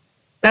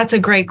 That's a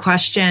great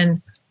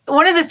question.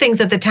 One of the things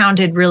that the town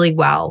did really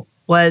well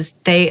was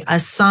they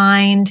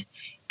assigned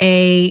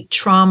a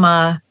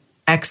trauma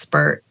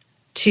expert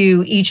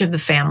to each of the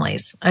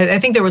families. I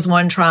think there was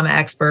one trauma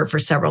expert for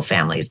several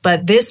families,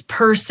 but this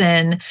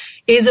person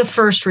is a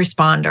first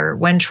responder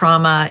when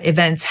trauma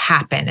events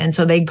happen. And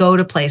so they go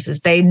to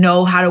places, they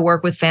know how to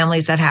work with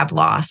families that have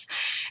loss.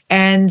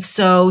 And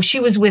so she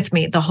was with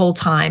me the whole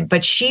time,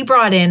 but she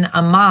brought in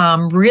a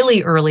mom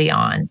really early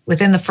on,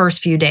 within the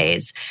first few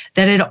days,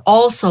 that had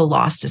also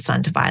lost a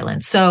son to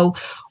violence. So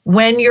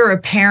when you're a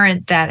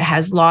parent that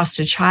has lost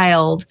a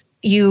child,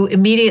 you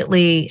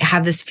immediately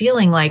have this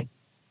feeling like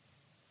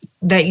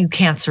that you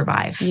can't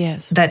survive.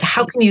 Yes. That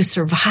how can you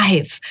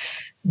survive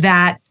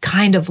that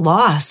kind of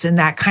loss and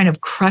that kind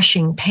of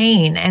crushing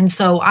pain? And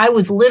so I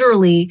was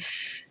literally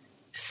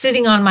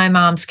sitting on my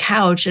mom's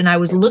couch and I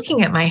was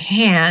looking at my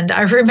hand.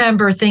 I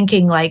remember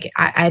thinking like,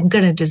 I'm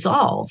going to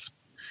dissolve.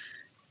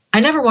 I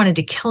never wanted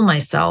to kill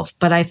myself,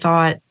 but I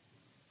thought,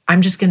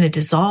 I'm just going to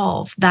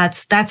dissolve.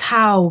 That's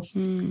how,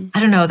 I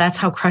don't know, that's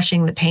how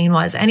crushing the pain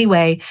was.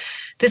 Anyway,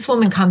 this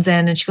woman comes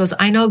in and she goes,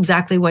 "I know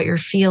exactly what you're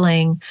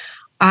feeling.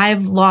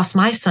 I've lost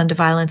my son to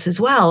violence as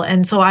well."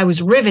 And so I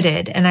was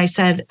riveted. And I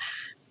said,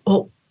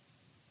 "Well,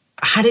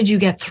 how did you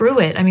get through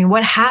it? I mean,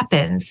 what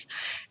happens?"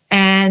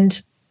 And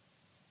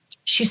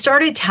she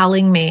started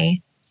telling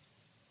me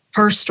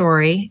her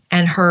story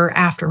and her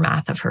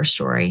aftermath of her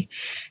story.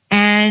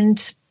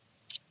 And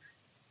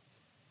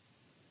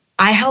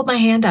I held my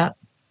hand up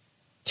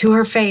to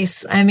her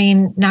face. I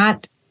mean,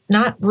 not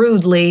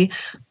rudely,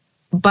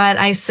 but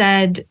I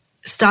said,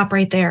 "Stop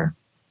right there."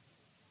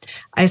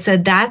 I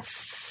said,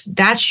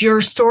 that's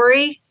your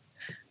story,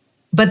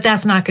 but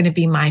that's not going to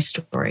be my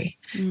story.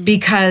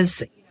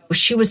 Because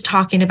she was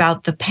talking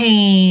about the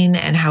pain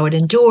and how it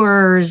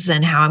endures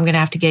and how I'm going to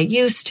have to get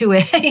used to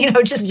it.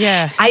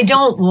 I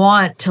don't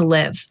want to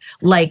live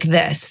like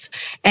this.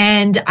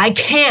 And I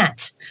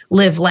can't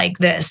live like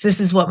this. This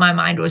is what my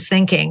mind was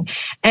thinking.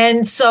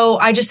 And so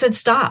I just said,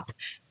 "Stop."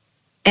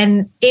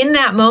 And in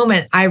that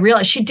moment, I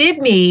realized she did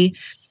me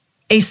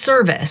a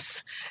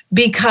service,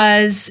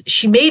 because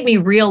she made me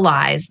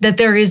realize that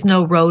there is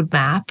no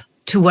roadmap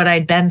to what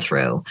I'd been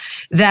through,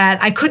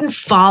 that I couldn't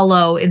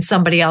follow in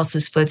somebody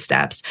else's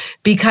footsteps,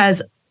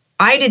 because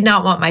I did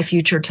not want my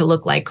future to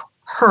look like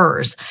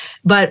hers.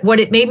 But what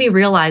it made me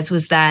realize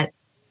was that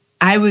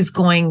I was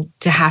going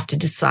to have to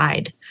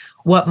decide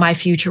what my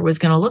future was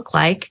going to look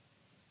like.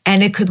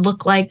 And it could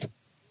look like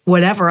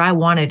whatever I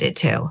wanted it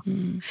to.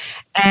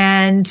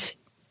 And,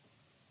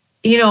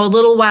 you know, a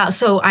little while,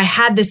 so I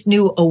had this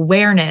new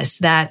awareness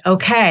that,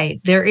 okay,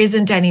 there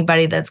isn't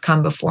anybody that's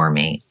come before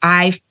me.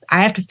 I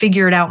have to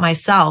figure it out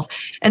myself.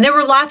 And there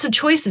were lots of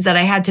choices that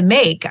I had to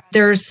make.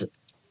 There's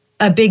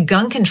a big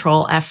gun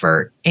control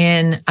effort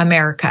in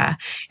America.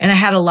 And I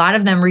had a lot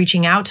of them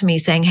reaching out to me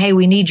saying, hey,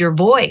 we need your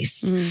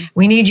voice.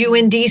 We need you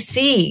in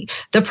DC.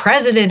 The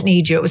president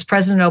needs you. It was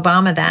President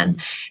Obama then.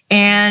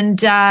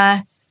 And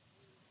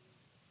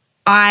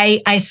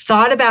I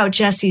thought about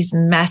Jesse's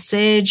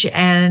message,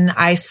 and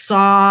I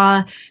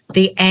saw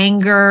the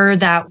anger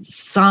that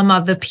some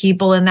of the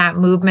people in that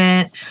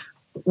movement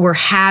were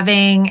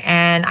having,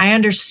 and I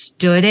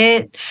understood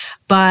it,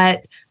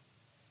 but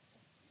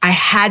I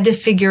had to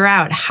figure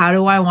out, how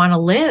do I want to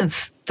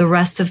live the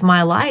rest of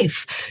my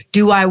life?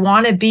 Do I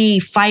want to be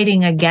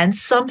fighting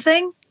against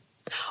something,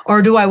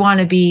 or do I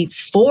want to be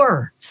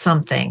for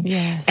something?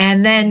 Yes.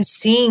 And then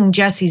seeing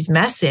Jesse's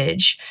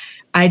message,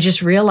 I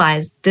just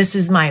realized this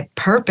is my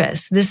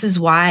purpose. This is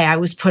why I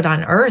was put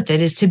on earth.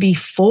 It is to be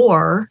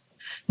for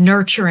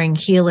nurturing,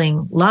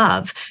 healing,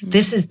 love.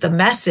 This is the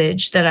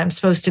message that I'm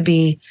supposed to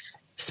be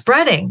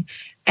spreading.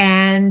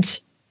 And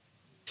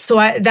so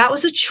that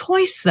was a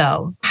choice,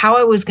 though, how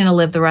I was going to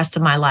live the rest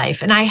of my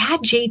life. And I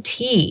had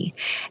JT,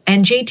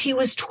 and JT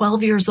was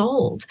 12 years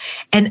old,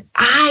 and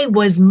I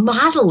was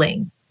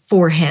modeling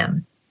for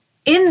him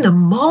in the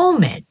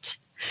moment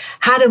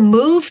how to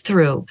move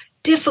through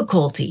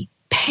difficulty,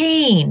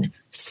 pain,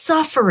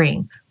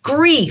 suffering,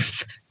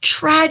 grief,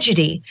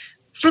 tragedy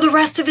for the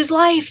rest of his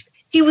life.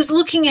 He was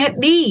looking at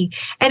me,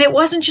 and it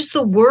wasn't just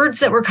the words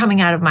that were coming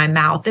out of my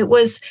mouth. It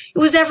was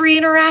every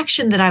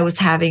interaction that I was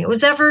having. It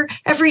was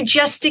every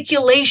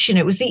gesticulation.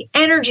 It was the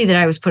energy that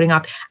I was putting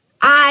up.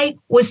 I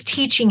was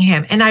teaching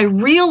him, and I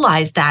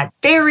realized that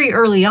very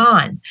early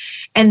on.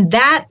 And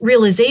that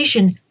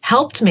realization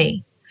helped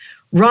me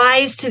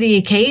rise to the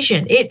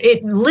occasion.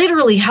 It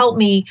literally helped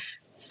me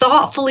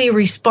thoughtfully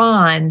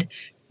respond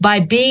by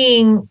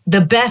being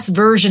the best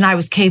version I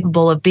was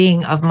capable of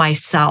being of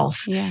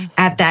myself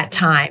at that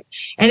time.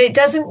 And it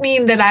doesn't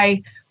mean that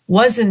I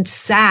wasn't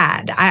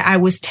sad. I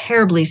was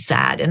terribly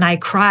sad, and I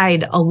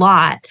cried a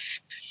lot,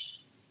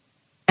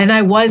 and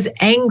I was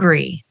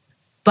angry.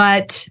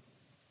 But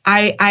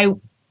I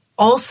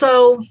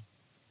also,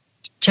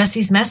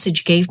 Jesse's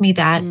message gave me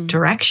that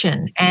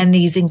direction and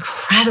these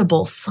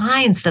incredible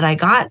signs that I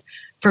got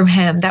from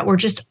him that were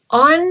just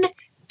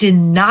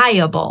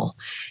undeniable,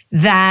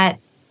 that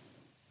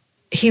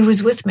he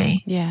was with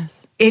me.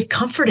 Yes. It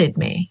comforted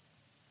me.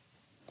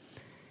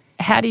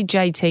 How did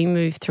JT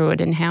move through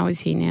it, and how is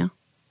he now?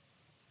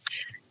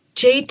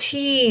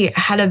 JT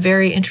had a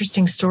very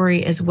interesting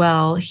story as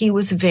well. He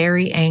was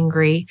very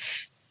angry,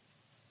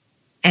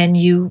 and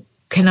you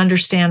can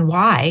understand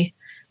why.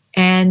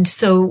 And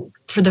so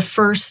for the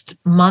first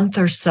month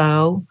or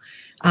so,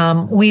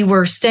 we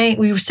were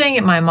staying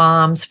at my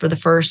mom's for the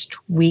first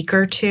week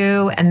or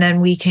two, and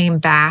then we came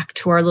back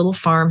to our little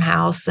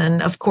farmhouse.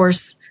 And of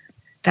course,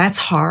 that's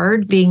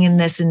hard, being in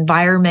this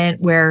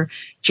environment where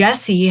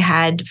Jesse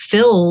had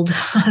filled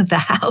the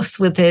house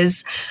with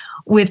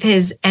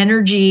his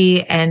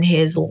energy, and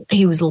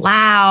he was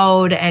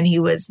loud, and he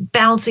was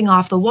bouncing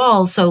off the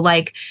walls. So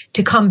like,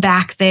 to come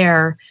back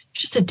there,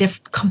 just a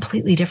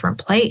completely different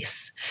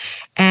place.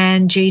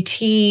 And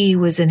JT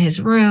was in his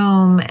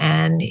room,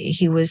 and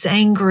he was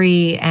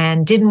angry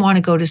and didn't want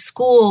to go to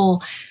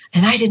school.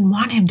 And I didn't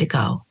want him to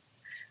go.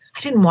 I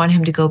didn't want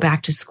him to go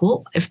back to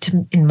school.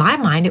 In my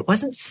mind, it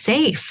wasn't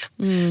safe.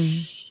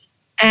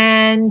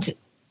 And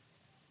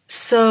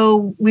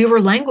so we were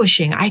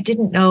languishing. I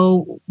didn't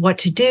know what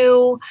to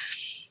do.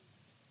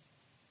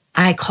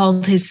 I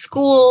called his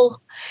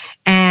school,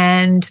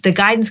 and the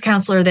guidance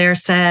counselor there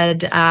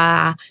said,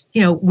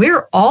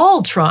 we're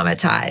all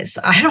traumatized.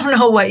 I don't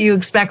know what you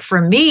expect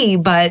from me,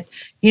 but,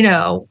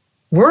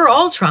 we're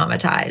all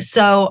traumatized.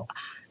 So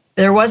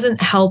there wasn't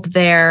help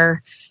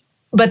there,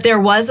 but there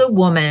was a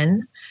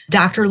woman,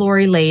 Dr.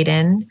 Lori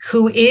Layden,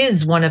 who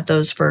is one of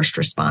those first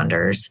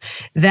responders,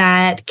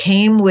 that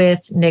came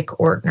with Nick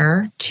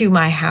Ortner to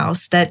my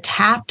house, that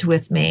tapped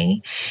with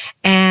me.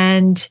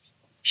 And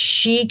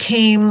she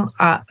came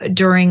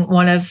during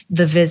one of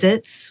the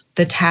visits,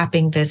 the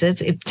tapping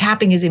visits.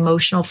 Tapping is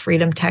emotional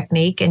freedom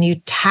technique, and you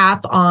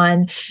tap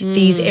on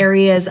these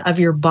areas of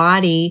your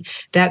body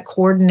that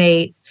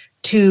coordinate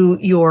to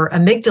your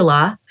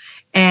amygdala,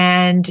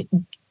 and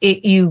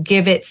you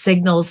give it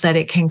signals that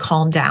it can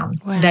calm down,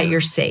 that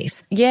you're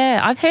safe. Yeah,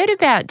 I've heard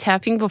about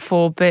tapping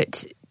before,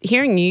 but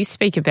hearing you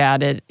speak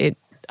about it,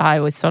 I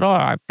always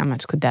thought, how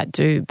much could that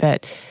do?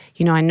 But,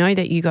 I know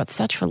that you got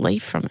such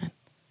relief from it.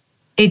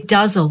 It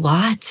does a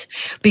lot,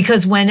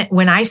 because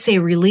when I say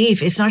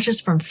relief, it's not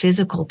just from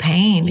physical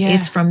pain,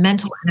 it's from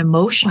mental and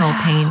emotional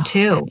pain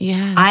too.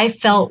 Yeah. I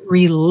felt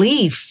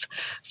relief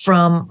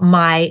from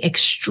my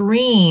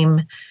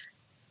extreme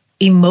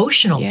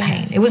emotional Yes.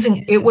 pain.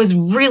 It was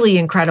really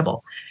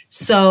incredible.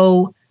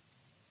 So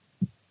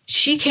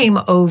she came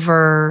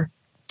over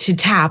to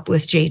tap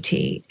with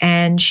JT,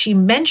 and she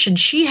mentioned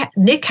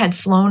Nick had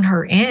flown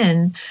her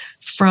in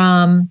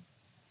from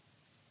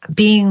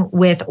being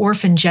with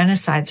orphan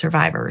genocide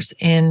survivors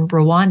in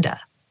Rwanda.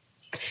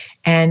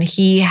 And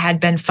he had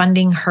been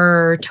funding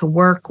her to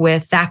work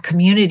with that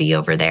community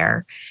over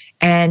there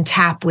and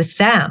tap with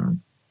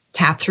them,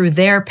 tap through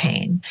their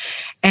pain.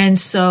 And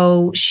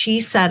so she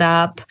set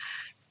up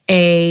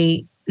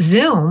a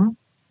Zoom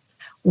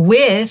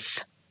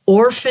with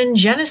orphan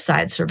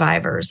genocide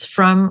survivors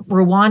from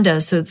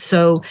Rwanda.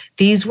 So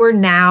these were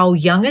now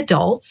young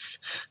adults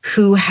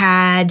who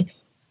had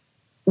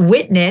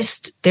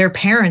witnessed their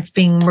parents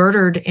being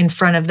murdered in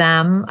front of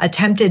them,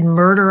 attempted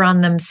murder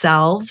on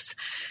themselves.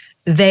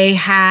 They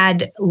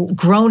had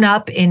grown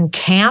up in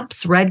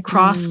camps, Red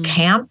Cross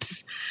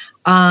camps.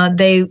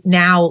 They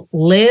now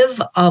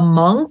live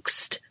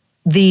amongst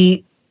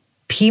the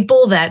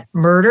people that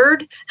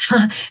murdered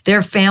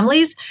their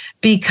families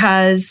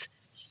because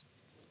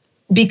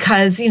they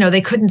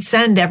couldn't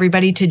send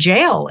everybody to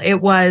jail. There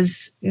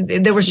was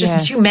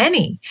just too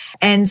many.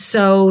 And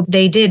so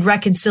they did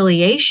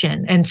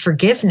reconciliation and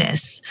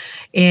forgiveness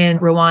in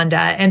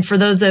Rwanda. And for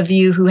those of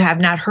you who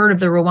have not heard of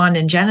the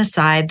Rwandan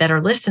genocide that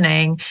are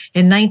listening,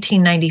 in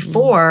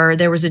 1994,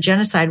 there was a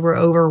genocide where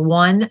over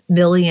 1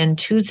 million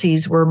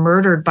Tutsis were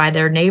murdered by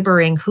their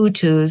neighboring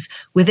Hutus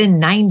within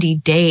 90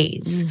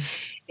 days.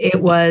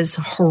 It was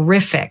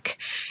horrific.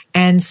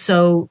 And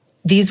so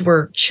these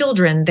were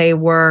children. They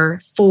were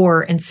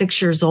 4 and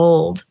 6 years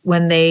old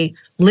when they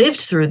lived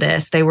through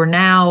this. They were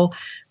now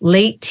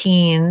late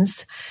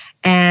teens,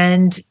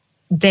 and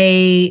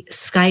they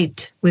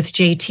Skyped with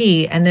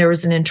JT, and there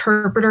was an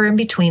interpreter in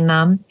between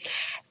them.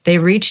 They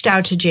reached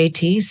out to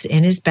JT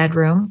in his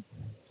bedroom.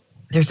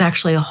 There's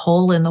actually a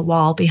hole in the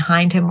wall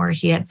behind him where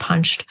he had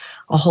punched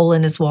a hole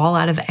in his wall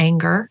out of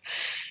anger.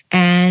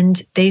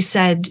 And they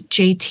said,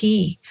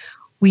 JT,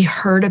 we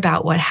heard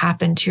about what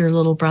happened to your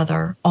little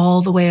brother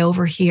all the way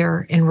over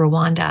here in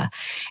Rwanda.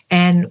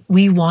 And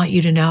we want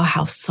you to know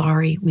how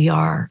sorry we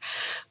are.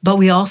 But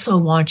we also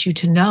want you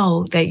to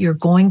know that you're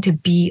going to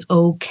be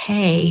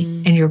okay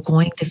and you're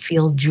going to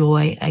feel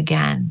joy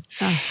again.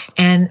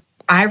 And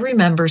I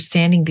remember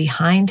standing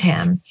behind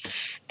him,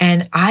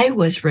 and I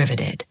was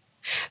riveted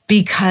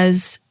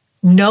because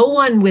no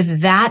one with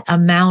that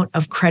amount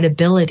of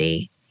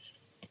credibility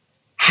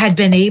had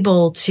been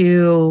able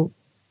to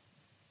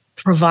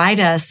provide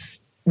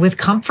us with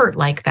comfort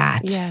like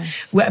that.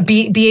 Yes.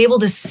 Be able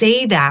to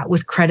say that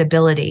with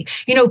credibility.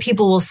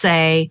 People will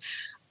say,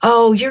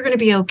 oh, you're going to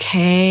be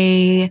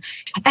okay.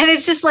 And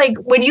it's just like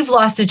when you've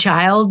lost a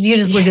child, you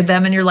just look at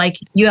them and you're like,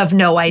 you have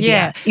no idea.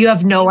 Yeah. You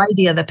have no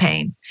idea the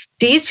pain.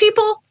 These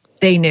people,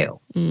 they knew.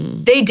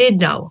 They did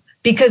know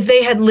because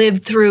they had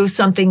lived through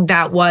something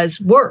that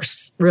was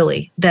worse,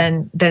 really,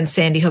 than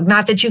Sandy Hook.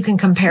 Not that you can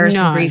compare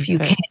some grief, you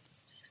can't.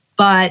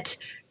 But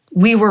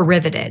we were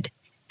riveted.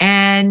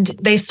 And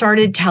they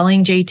started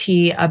telling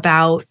JT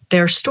about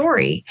their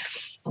story.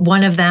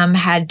 One of them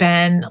had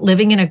been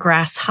living in a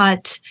grass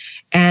hut,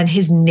 and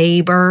his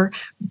neighbor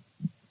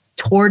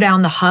tore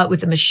down the hut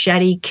with a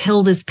machete,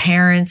 killed his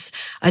parents,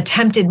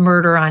 attempted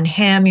murder on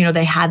him.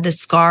 They had the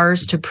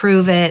scars to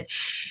prove it.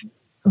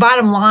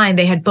 Bottom line,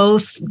 they had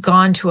both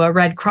gone to a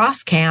Red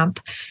Cross camp,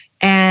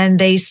 and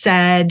they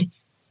said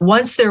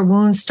once their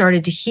wounds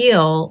started to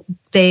heal,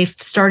 they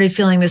started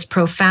feeling this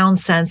profound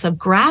sense of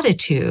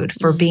gratitude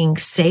for being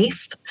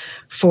safe,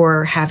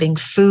 for having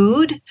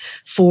food,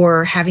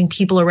 for having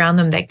people around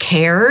them that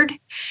cared.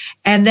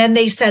 And then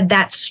they said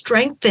that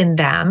strengthened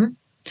them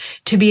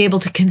to be able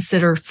to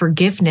consider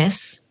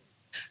forgiveness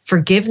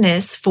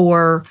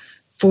for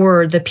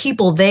the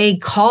people they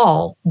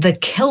call the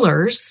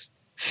killers,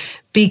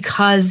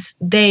 because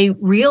they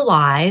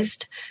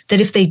realized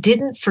that if they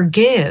didn't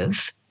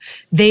forgive,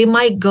 they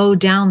might go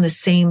down the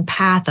same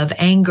path of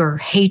anger,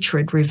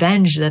 hatred,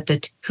 revenge that the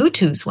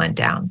Hutus went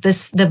down,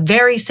 the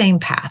very same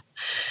path.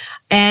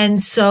 And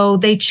so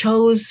they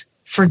chose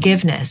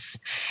forgiveness.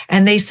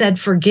 And they said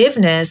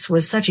forgiveness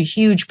was such a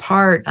huge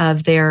part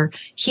of their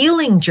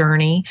healing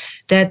journey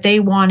that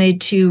they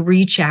wanted to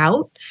reach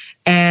out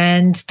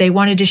and they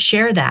wanted to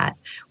share that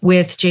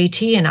with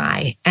JT and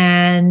I.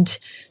 And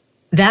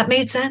that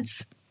made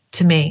sense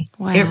to me.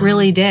 Wow. It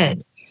really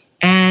did.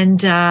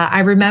 And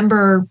I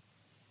remember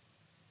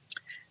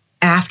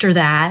after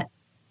that,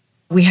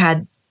 we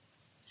had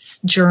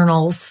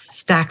journals,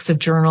 stacks of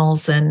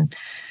journals, and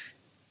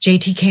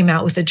JT came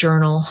out with a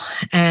journal,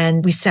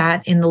 and we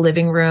sat in the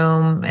living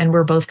room and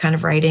we're both kind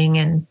of writing.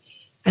 And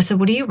I said,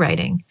 what are you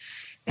writing?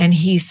 And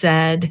he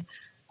said,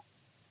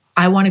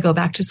 I want to go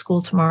back to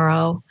school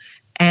tomorrow,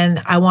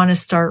 and I want to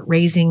start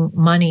raising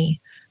money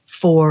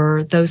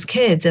for those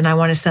kids, and I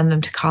want to send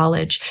them to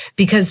college,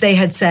 because they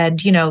had said,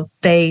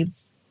 they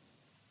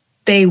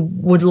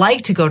would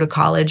like to go to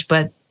college,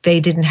 but they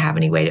didn't have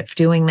any way of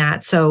doing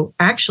that. So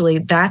actually,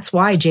 that's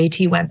why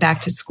JT went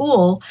back to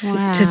school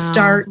to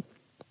start.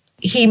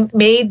 He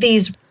made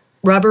these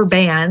rubber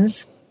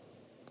bands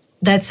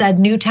that said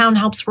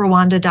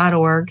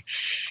newtownhelpsrwanda.org.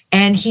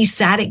 And he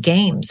sat at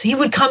games. He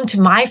would come to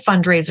my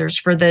fundraisers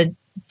for the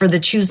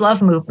Choose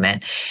Love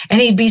movement. And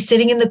he'd be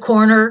sitting in the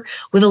corner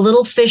with a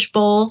little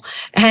fishbowl,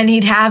 and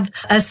he'd have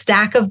a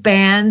stack of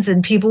bands,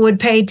 and people would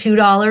pay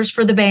 $2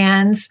 for the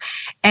bands.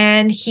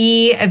 And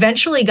he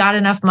eventually got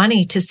enough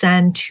money to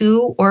send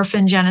 2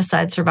 orphan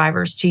genocide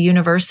survivors to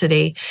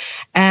university.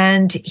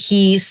 And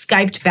he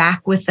Skyped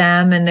back with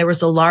them, and there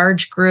was a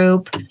large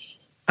group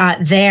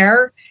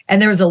there,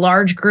 and there was a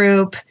large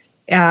group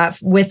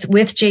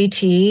with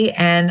JT.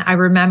 And I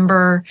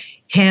remember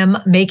him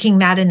making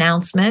that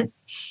announcement.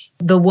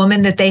 The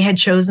woman that they had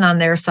chosen on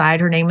their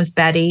side, her name was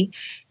Betty,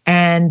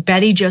 and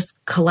Betty just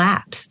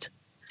collapsed.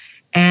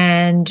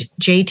 And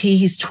JT,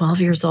 he's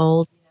 12 years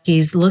old.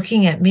 He's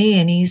looking at me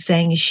and he's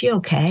saying, "Is she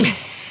okay?"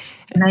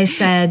 And I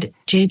said,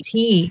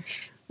 "JT,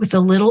 with a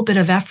little bit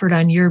of effort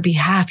on your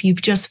behalf,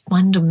 you've just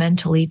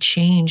fundamentally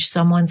changed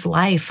someone's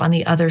life on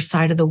the other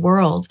side of the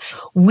world."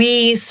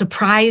 We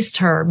surprised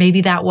her.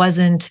 Maybe that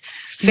wasn't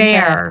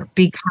fair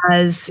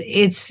because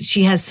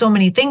she has so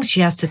many things she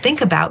has to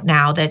think about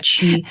now that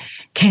she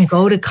can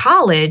go to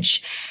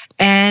college.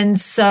 And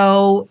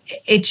so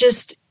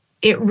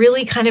it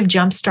really kind of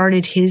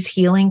jump-started his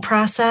healing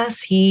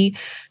process. He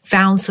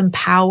found some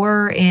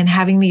power in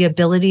having the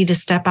ability to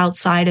step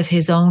outside of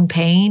his own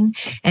pain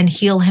and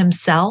heal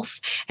himself.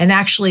 And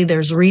actually,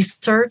 there's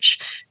research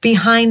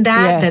behind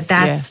that,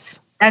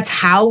 that's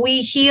how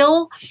we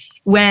heal.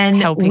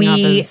 When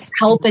we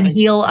help and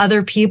heal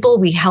other people,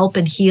 we help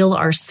and heal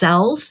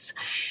ourselves.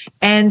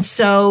 And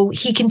so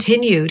he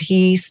continued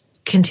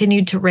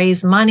to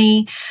raise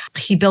money.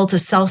 He built a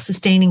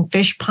self-sustaining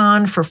fish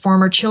pond for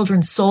former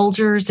children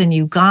soldiers in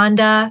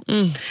Uganda.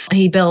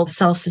 He built a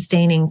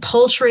self-sustaining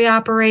poultry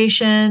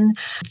operation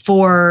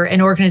for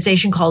an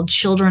organization called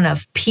Children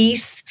of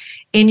Peace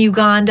in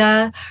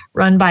Uganda,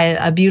 run by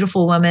a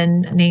beautiful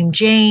woman named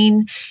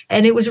Jane.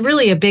 And it was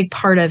really a big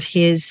part of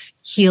his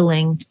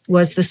healing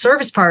was the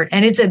service part.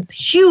 And it's a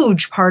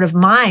huge part of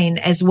mine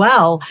as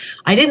well.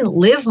 I didn't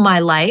live my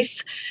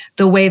life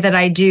the way that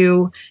I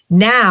do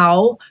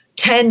now,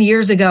 10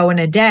 years ago in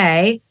a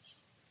day,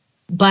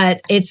 but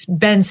it's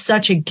been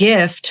such a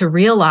gift to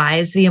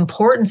realize the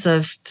importance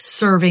of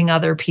serving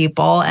other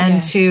people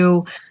and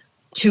to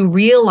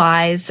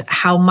realize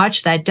how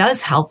much that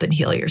does help and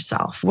heal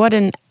yourself. What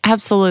an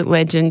absolute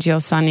legend your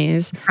son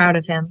is. Proud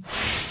of him.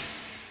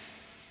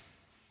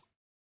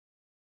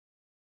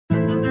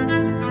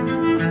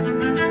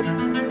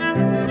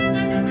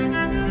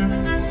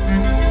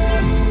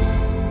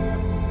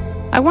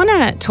 I want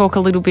to talk a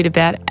little bit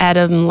about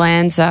Adam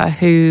Lanza,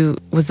 who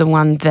was the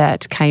one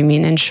that came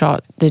in and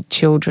shot the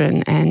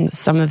children and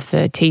some of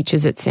the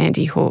teachers at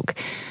Sandy Hook.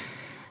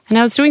 And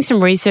I was doing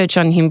some research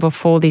on him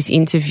before this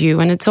interview,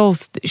 and it's all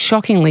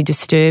shockingly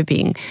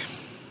disturbing.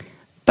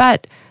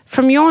 But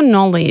from your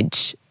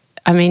knowledge,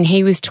 I mean,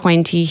 he was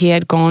 20, he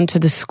had gone to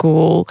the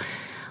school.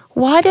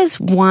 Why does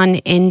one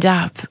end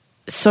up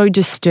so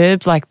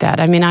disturbed like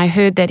that? I mean, I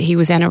heard that he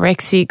was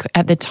anorexic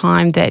at the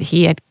time that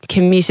he had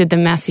committed the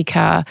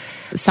massacre.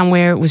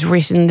 Somewhere it was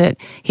written that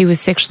he was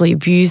sexually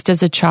abused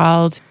as a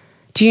child.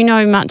 Do you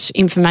know much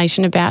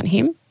information about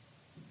him?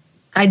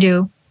 I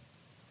do.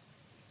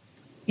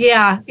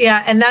 Yeah.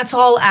 And that's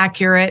all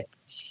accurate.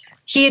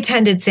 He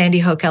attended Sandy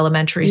Hook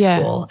Elementary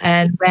School.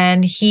 And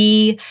when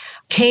he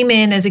came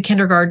in as a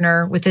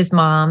kindergartner with his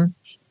mom,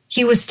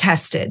 he was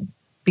tested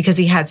because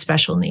he had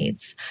special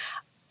needs.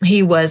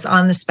 He was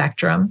on the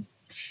spectrum,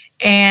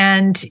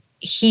 and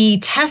he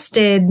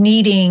tested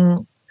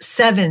needing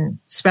 7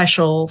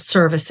 special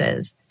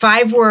services.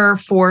 5 were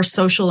for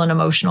social and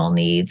emotional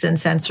needs and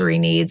sensory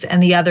needs,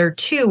 and the other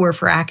 2 were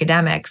for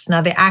academics.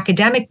 Now, the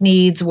academic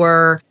needs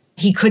were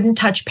he couldn't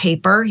touch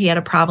paper. He had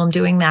a problem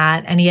doing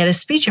that, and he had a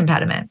speech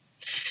impediment.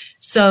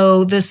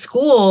 So the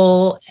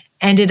school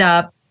ended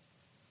up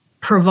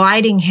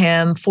providing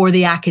him for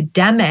the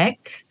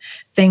academic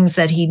things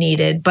that he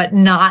needed, but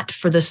not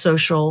for the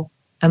social,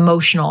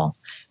 emotional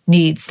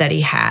needs that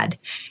he had.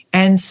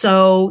 And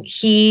so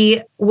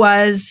he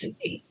was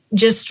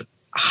just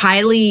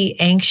highly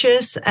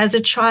anxious as a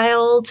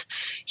child.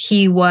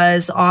 He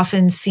was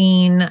often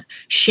seen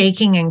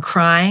shaking and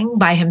crying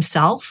by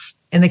himself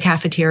in the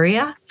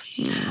cafeteria.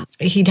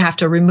 He'd have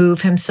to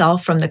remove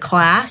himself from the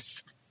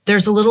class.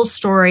 There's a little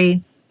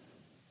story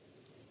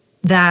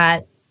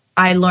that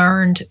I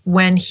learned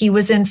when he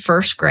was in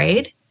first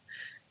grade,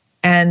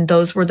 and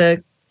those were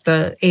the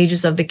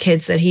ages of the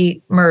kids that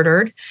he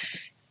murdered.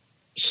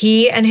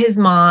 He and his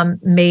mom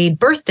made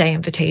birthday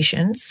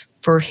invitations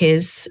for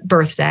his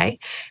birthday,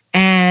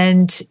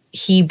 and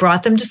he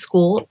brought them to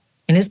school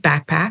in his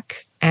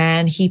backpack,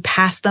 and he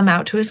passed them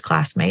out to his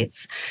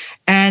classmates,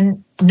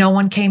 and no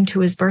one came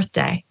to his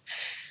birthday.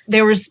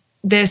 There was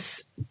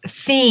this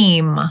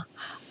theme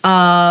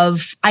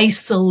of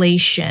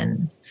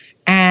isolation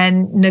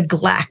and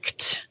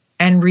neglect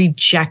and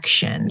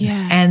rejection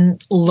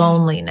and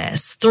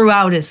loneliness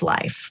throughout his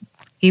life.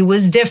 He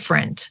was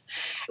different.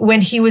 When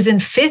he was in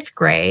 5th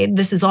grade,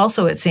 this is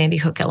also at Sandy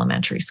Hook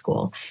Elementary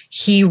School,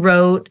 he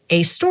wrote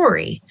a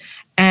story.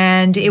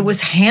 And it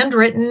was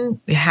handwritten,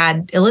 it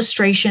had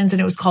illustrations, and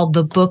it was called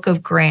The Book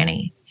of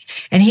Granny.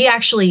 And he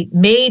actually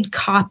made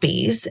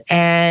copies,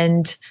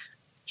 and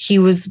he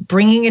was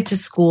bringing it to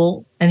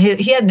school, and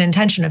he had an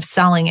intention of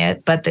selling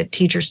it, but the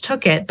teachers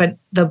took it. But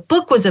the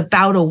book was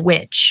about a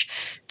witch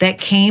that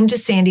came to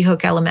Sandy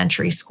Hook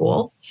Elementary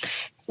School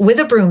with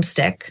a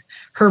broomstick.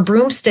 Her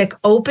broomstick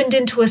opened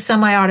into a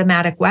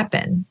semi-automatic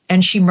weapon,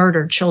 and she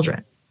murdered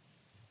children.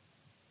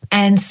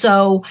 And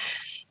so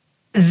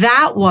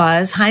that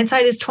was,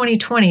 hindsight is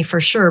 20/20 for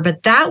sure,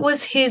 but that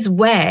was his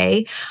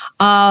way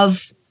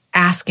of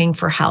asking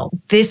for help.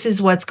 This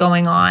is what's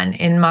going on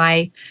in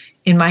my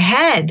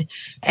head.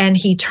 And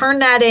he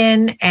turned that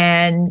in,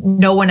 and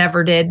no one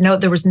ever did. No,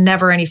 there was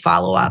never any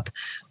follow-up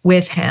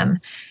with him.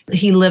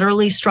 He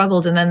literally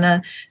struggled. And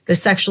then the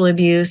sexual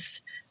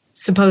abuse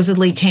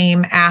supposedly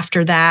came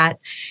after that.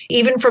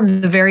 Even from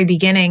the very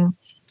beginning,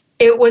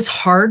 it was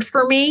hard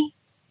for me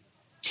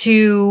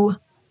to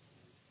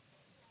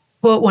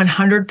put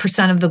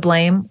 100% of the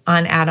blame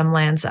on Adam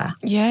Lanza.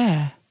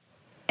 Yeah.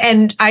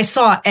 And I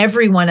saw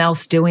everyone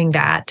else doing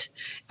that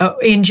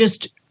in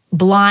just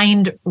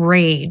blind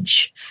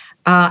rage,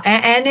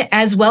 and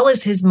as well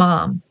as his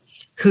mom,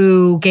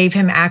 who gave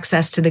him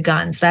access to the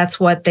guns. That's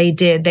what they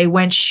did. They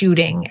went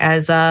shooting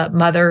as a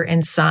mother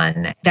and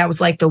son. That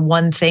was like the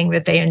one thing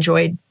that they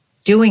enjoyed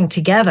doing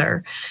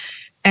together.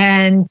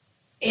 And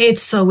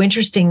it's so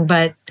interesting,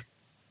 but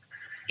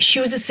she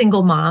was a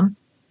single mom,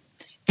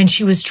 and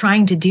she was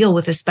trying to deal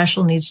with a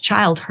special needs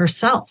child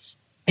herself.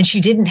 And she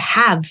didn't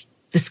have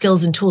the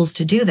skills and tools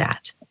to do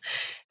that.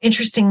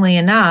 Interestingly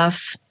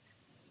enough,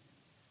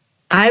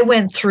 I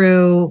went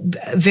through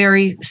a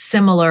very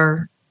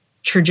similar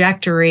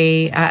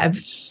trajectory,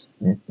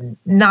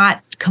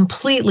 not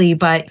completely,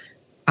 but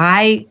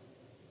I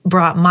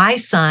brought my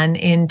son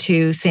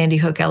into Sandy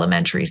Hook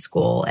Elementary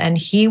School, and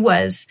he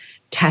was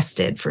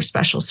tested for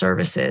special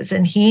services,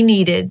 and he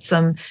needed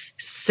some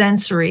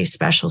sensory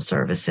special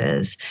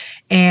services,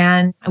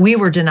 and we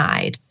were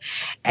denied.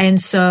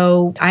 And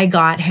so I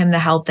got him the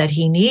help that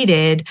he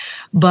needed,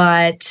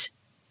 but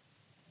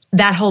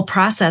that whole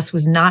process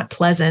was not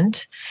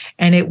pleasant,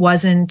 and it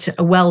wasn't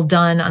well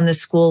done on the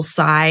school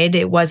side.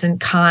 It wasn't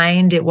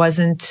kind. It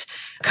wasn't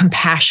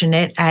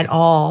compassionate at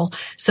all.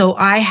 So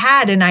I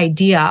had an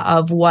idea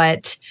of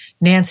what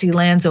Nancy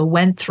Lanza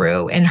went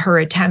through in her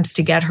attempts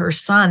to get her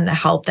son the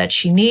help that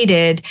she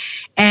needed.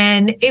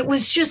 And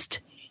it's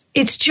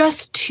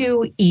just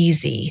too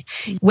easy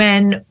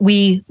when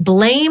we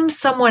blame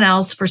someone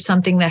else for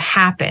something that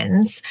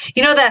happens.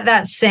 You know,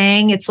 that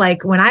saying, it's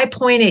like, when I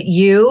point at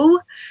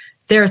you,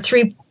 there are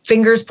three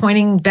fingers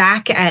pointing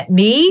back at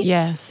me.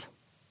 Yes.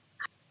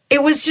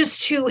 It was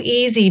just too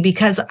easy,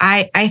 because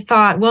I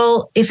thought,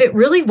 well, if it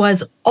really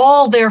was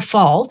all their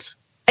fault,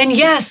 and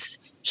yes,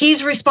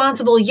 he's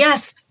responsible.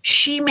 Yes,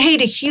 she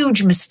made a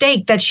huge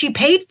mistake that she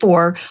paid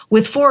for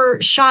with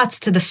 4 shots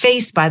to the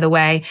face, by the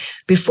way.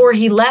 Before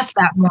he left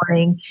that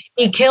morning,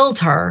 he killed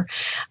her.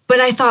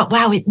 But I thought,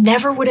 wow, it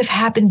never would have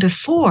happened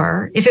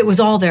before if it was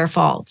all their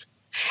fault.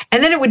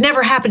 And then it would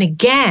never happen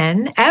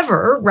again,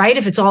 ever, right?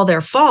 If it's all their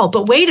fault.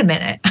 But wait a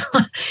minute,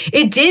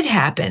 it did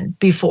happen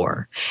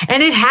before,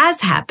 and it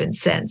has happened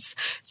since.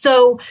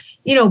 So,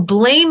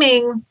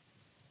 blaming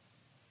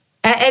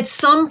at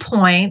some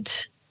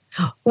point,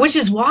 which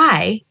is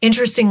why,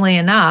 interestingly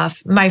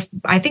enough,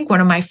 I think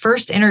one of my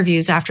first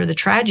interviews after the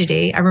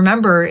tragedy, I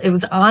remember it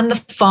was on the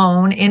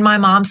phone in my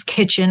mom's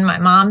kitchen. My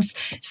mom's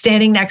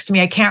standing next to me.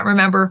 I can't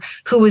remember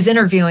who was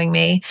interviewing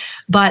me,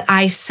 but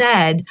I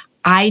said,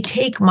 I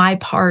take my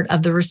part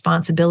of the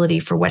responsibility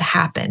for what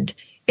happened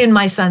in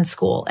my son's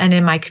school and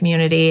in my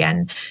community.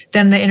 And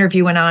then the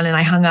interview went on, and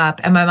I hung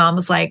up, and my mom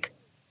was like,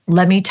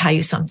 let me tell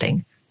you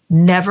something.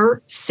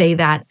 Never say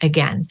that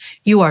again.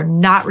 You are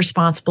not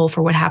responsible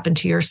for what happened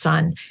to your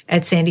son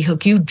at Sandy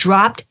Hook. You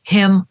dropped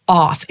him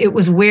off. It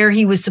was where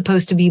he was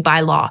supposed to be by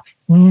law.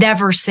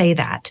 Never say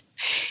that.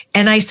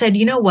 And I said,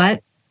 you know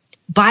what?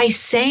 By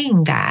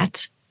saying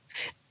that,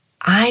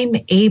 I'm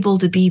able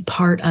to be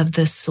part of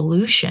the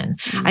solution.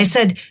 Mm-hmm. I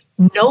said,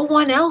 no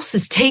one else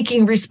is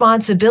taking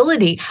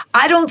responsibility.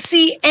 I don't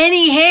see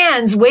any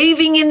hands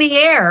waving in the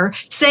air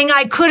saying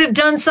I could have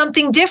done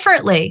something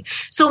differently.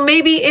 So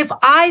maybe if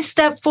I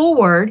step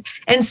forward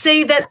and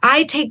say that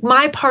I take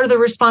my part of the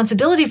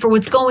responsibility for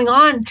what's going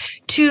on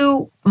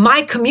to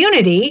my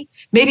community,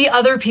 maybe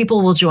other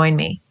people will join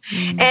me.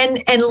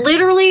 Mm-hmm. And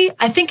literally,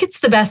 I think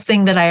it's the best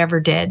thing that I ever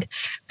did,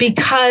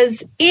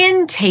 because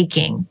in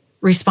taking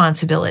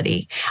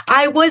responsibility,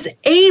 I was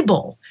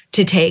able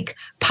to take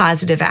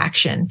positive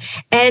action.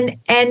 And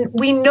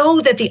we know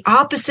that the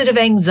opposite of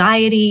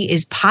anxiety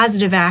is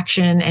positive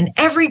action. And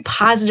every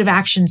positive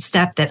action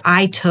step that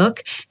I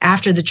took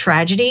after the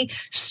tragedy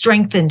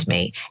strengthened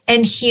me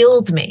and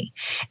healed me.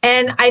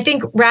 And I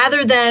think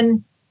rather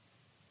than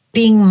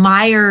being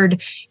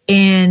mired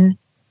in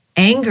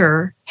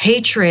anger,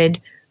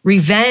 hatred,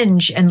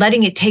 revenge and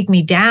letting it take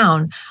me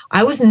down,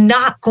 I was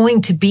not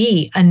going to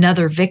be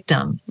another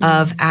victim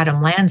of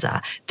Adam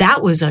Lanza.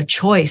 That was a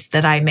choice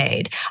that I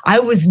made. I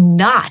was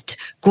not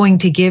going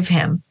to give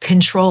him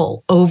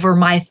control over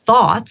my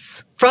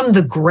thoughts from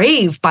the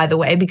grave, by the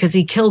way, because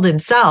he killed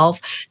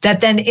himself,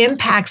 that then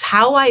impacts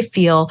how I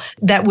feel,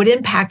 that would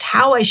impact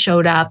how I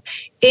showed up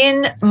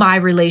in my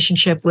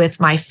relationship with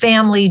my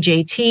family,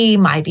 JT,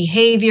 my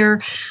behavior.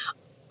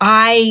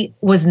 I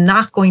was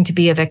not going to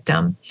be a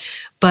victim,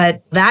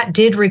 but that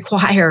did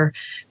require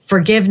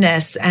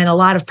forgiveness and a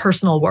lot of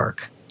personal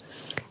work.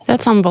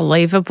 That's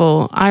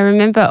unbelievable. I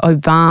remember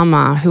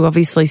Obama, who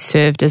obviously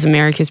served as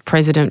America's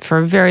president for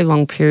a very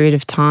long period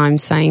of time,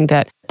 saying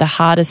that the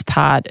hardest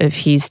part of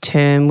his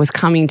term was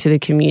coming to the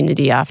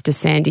community after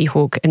Sandy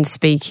Hook and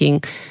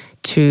speaking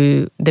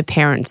to the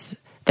parents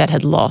that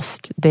had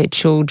lost their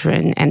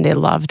children and their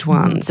loved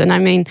ones. And I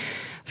mean,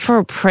 for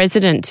a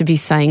president to be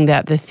saying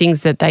that, the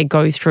things that they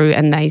go through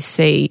and they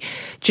see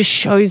just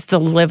shows the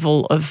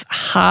level of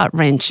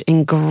heart-wrench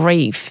and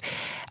grief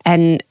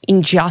and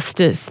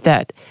injustice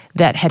that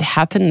had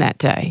happened that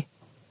day.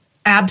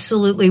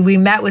 Absolutely. We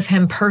met with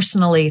him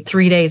personally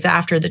 3 days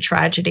after the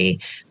tragedy,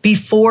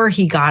 before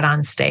he got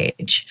on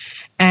stage.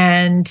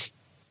 And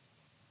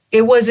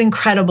it was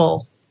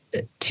incredible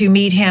to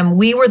meet him.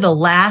 We were the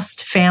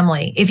last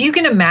family. If you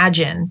can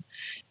imagine,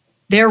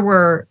 there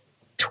were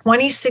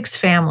 26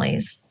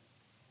 families,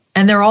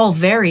 and they're all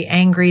very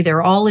angry.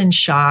 They're all in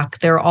shock.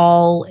 They're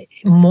all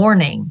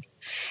mourning.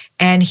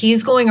 And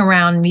he's going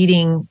around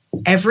meeting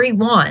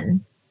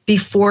everyone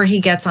before he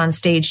gets on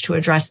stage to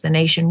address the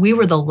nation. We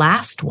were the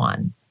last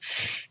one.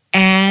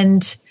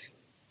 And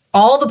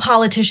all the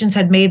politicians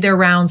had made their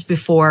rounds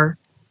before.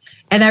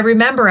 And I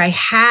remember I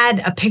had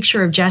a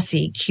picture of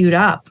Jesse queued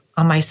up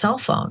on my cell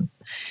phone,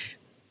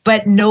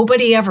 but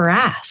nobody ever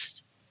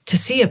asked to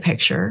see a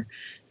picture.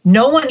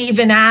 No one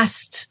even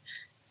asked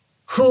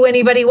who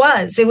anybody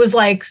was. It was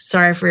like,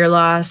 sorry for your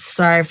loss,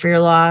 sorry for your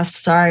loss,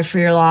 sorry for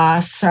your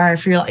loss, sorry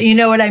for your loss. You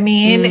know what I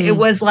mean? It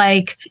was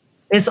like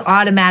this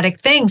automatic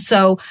thing.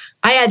 So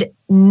I had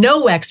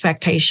no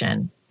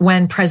expectation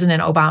when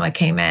President Obama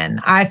came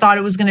in. I thought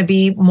it was going to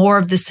be more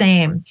of the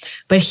same.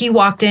 But he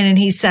walked in and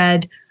he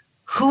said,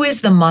 "Who is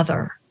the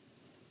mother?"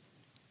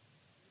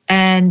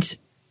 And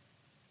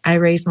I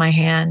raised my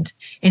hand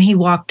and he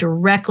walked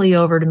directly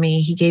over to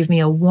me. He gave me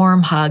a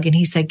warm hug and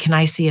he said, "Can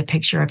I see a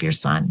picture of your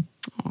son?"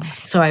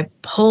 So I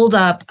pulled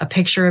up a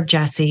picture of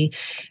Jesse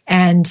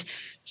and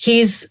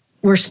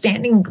we're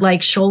standing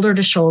like shoulder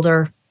to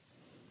shoulder.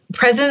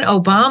 President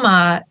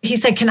Obama, he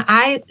said, "Can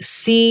I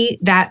see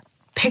that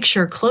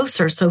picture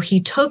closer?" So he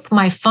took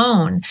my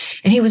phone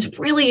and he was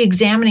really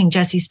examining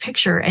Jesse's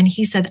picture. And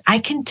he said, "I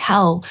can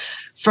tell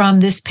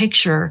from this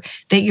picture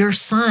that your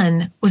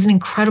son was an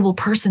incredible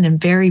person and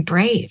very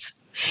brave."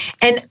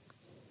 And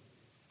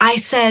I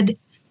said,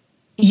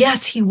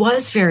 "Yes, he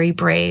was very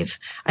brave."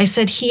 I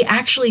said, "He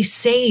actually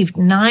saved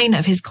 9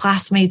 of his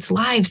classmates'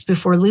 lives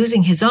before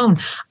losing his own."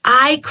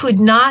 I could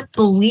not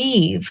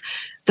believe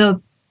the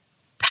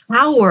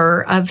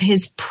power of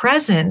his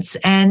presence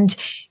and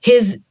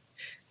his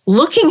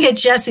looking at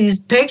Jesse's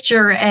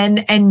picture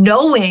and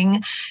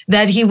knowing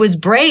that he was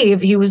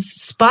brave. He was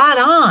spot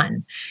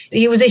on.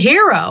 He was a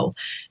hero.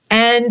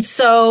 And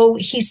so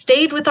he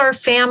stayed with our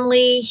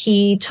family.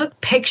 He took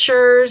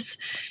pictures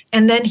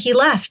and then he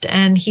left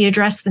and he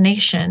addressed the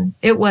nation.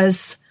 It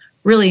was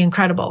really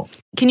incredible.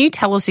 Can you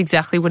tell us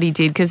exactly what he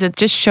did? Because it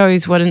just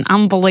shows what an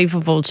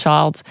unbelievable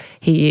child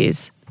he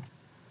is.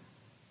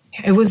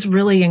 It was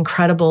really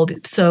incredible.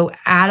 So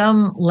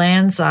Adam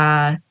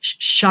Lanza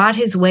shot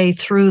his way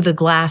through the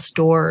glass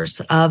doors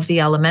of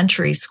the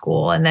elementary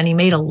school, and then he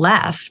made a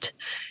left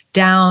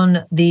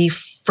down the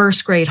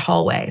first grade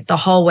hallway, the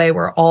hallway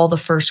where all the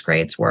first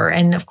grades were.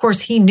 And of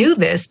course, he knew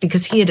this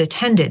because he had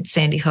attended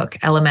Sandy Hook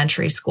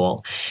Elementary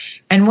School.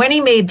 And when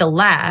he made the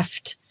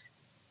left,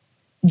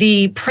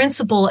 the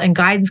principal and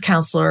guidance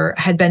counselor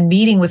had been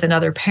meeting with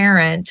another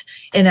parent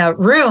in a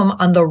room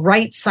on the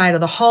right side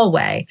of the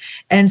hallway.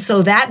 And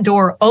so that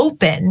door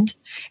opened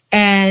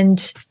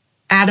and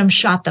Adam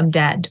shot them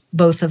dead,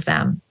 both of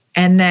them.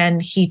 And then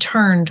he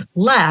turned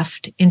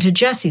left into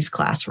Jesse's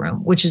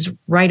classroom, which is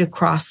right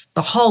across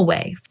the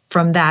hallway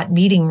from that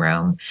meeting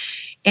room.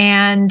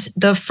 And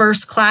the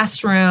first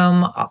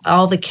classroom,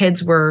 all the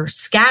kids were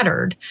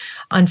scattered.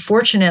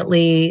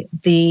 Unfortunately,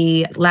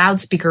 the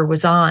loudspeaker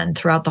was on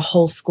throughout the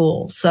whole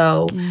school.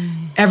 So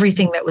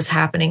everything that was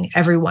happening,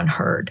 everyone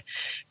heard.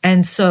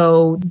 And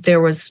so there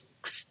was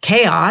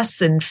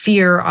chaos and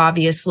fear,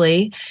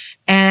 obviously.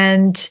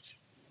 And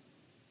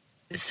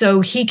so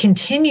he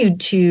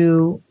continued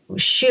to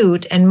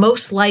shoot and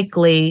most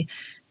likely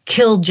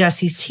killed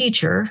Jesse's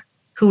teacher,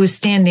 who was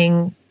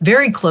standing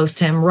very close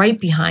to him, right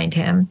behind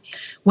him,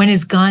 when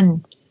his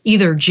gun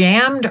either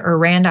jammed or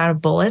ran out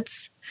of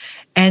bullets.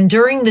 And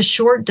during the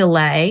short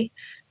delay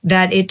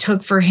that it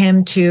took for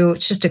him to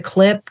just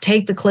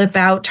take the clip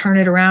out, turn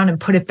it around and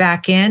put it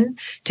back in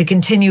to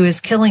continue his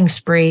killing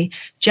spree,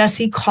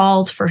 Jesse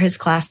called for his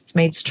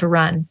classmates to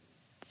run.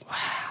 Wow.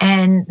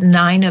 And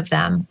 9 of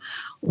them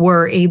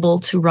were able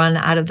to run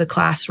out of the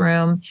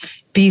classroom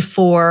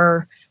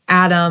before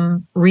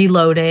Adam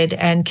reloaded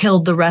and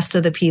killed the rest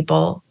of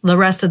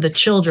the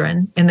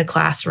children in the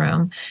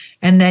classroom.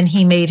 And then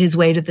he made his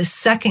way to the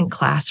second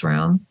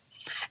classroom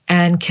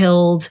and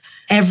killed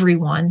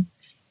everyone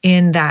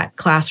in that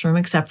classroom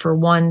except for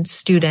one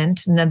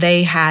student. Now,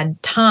 they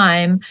had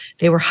time.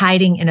 They were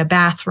hiding in a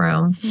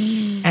bathroom.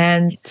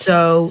 And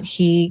so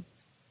he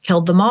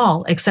killed them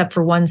all except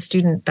for one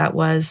student that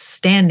was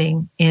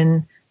standing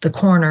in the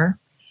corner.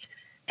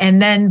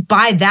 And then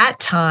by that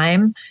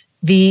time,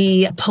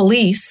 the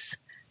police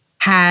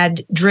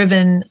had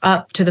driven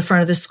up to the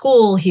front of the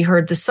school. He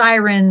heard the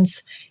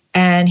sirens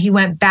and he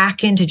went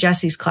back into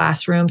Jesse's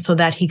classroom so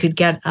that he could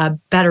get a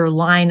better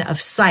line of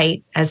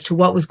sight as to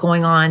what was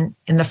going on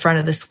in the front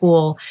of the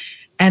school.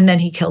 And then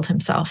he killed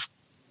himself.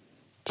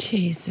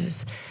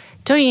 Jesus.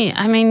 Don't you?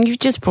 I mean, you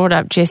just brought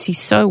up Jesse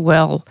so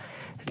well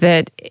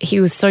that he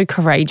was so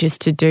courageous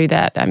to do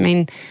that. I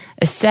mean,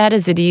 as sad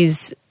as it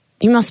is,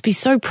 you must be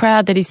so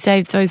proud that he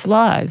saved those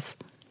lives.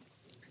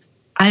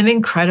 I'm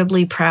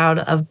incredibly proud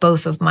of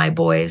both of my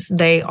boys.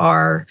 They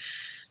are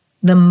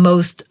the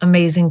most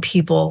amazing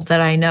people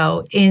that I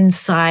know,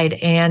 inside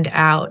and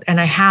out. And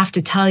I have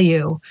to tell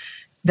you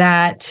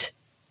that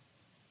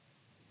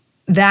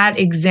that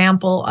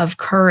example of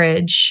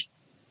courage,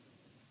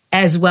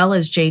 as well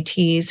as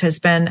JT's, has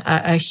been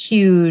a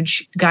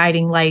huge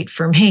guiding light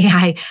for me.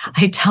 I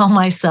tell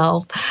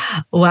myself,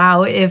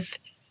 wow, if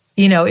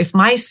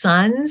my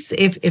sons,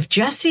 if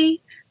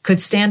Jesse could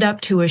stand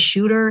up to a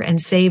shooter and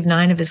save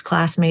 9 of his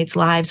classmates'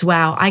 lives,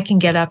 wow, I can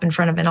get up in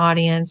front of an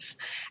audience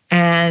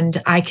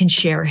and I can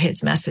share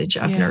his message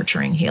of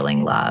nurturing,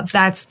 healing love.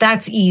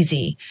 That's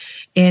easy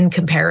in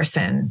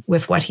comparison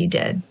with what he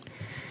did.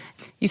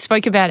 You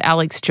spoke about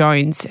Alex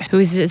Jones, who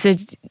is a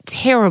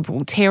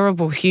terrible,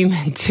 terrible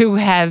human to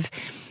have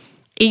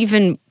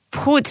even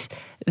put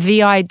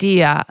the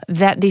idea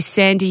that this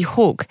Sandy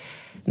Hook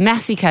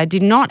massacre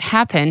did not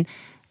happen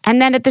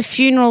and that at the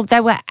funeral they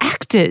were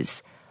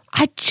actors.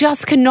 I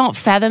just cannot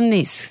fathom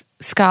this,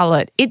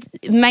 Scarlett.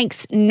 It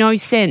makes no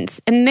sense.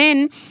 And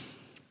then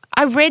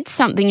I read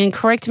something, and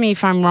correct me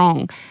if I'm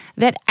wrong,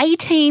 that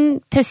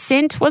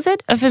 18%, was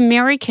it, of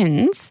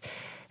Americans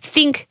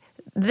think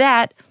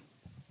that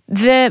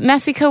the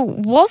massacre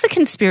was a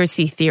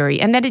conspiracy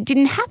theory and that it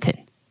didn't happen.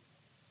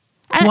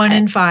 1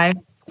 in 5.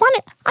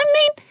 What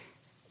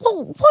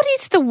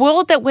is the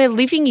world that we're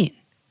living in?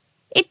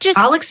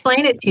 I'll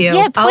explain it to you.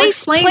 Yeah, I'll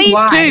explain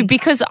why. Do,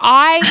 because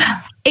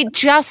it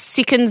just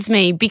sickens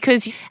me,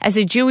 because as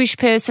a Jewish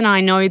person, I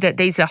know that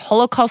these are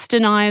Holocaust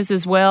deniers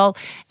as well.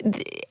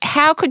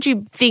 How could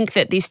you think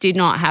that this did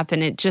not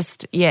happen?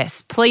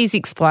 Yes, please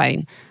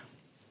explain.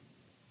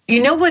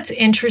 You know what's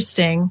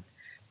interesting?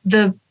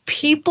 The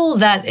people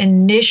that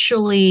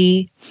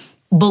initially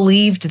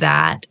believed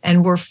that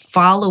and were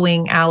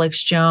following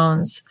Alex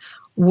Jones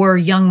were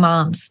young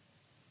moms,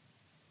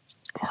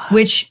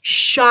 which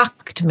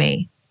shocked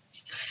me.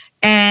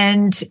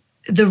 And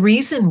the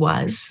reason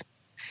was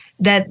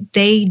that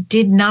they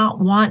did not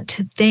want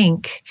to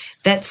think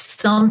that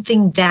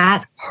something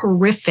that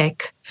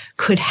horrific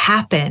could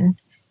happen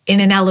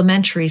in an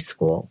elementary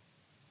school.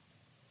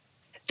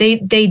 They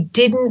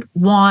didn't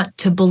want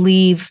to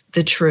believe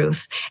the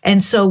truth.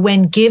 And so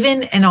when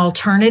given an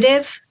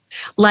alternative,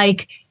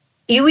 like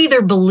you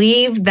either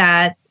believe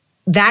that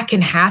that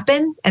can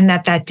happen and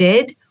that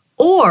did,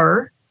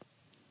 or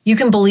you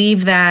can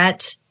believe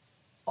that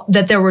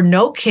there were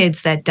no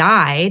kids that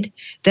died,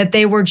 that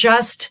they were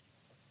just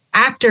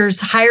actors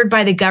hired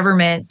by the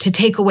government to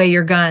take away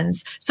your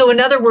guns. So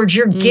in other words,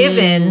 you're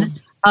given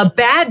a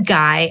bad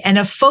guy and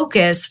a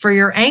focus for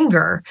your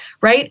anger,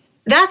 right?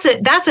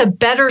 That's a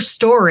better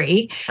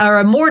story, or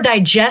a more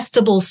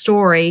digestible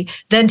story,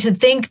 than to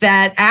think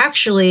that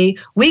actually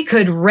we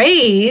could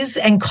raise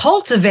and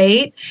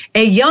cultivate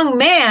a young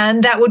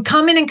man that would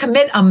come in and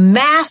commit a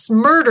mass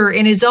murder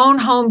in his own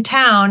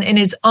hometown, in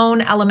his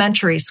own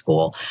elementary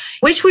school.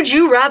 Which would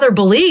you rather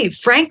believe,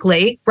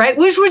 frankly, right?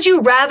 Which would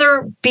you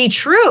rather be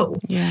true?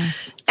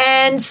 Yes.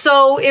 And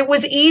so it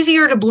was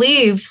easier to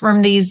believe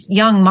from these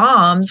young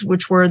moms,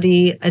 which were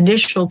the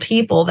initial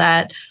people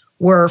that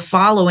were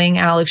following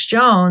Alex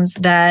Jones,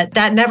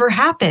 that never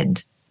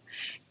happened.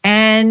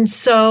 And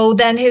so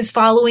then his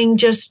following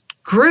just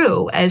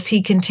grew as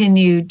he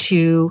continued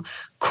to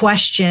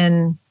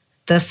question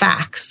the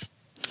facts.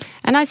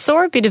 And I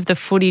saw a bit of the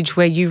footage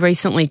where you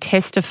recently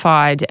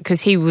testified,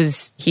 because he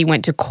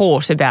went to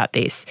court about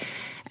this.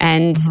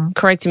 And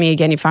correct me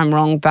again if I'm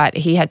wrong, but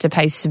he had to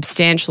pay a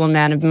substantial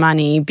amount of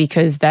money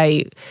because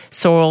they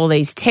saw all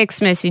these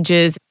text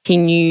messages. He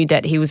knew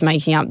that he was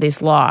making up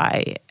this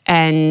lie.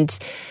 And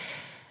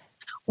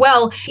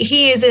well,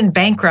 he is in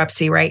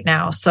bankruptcy right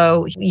now.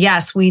 So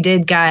yes, we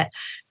did get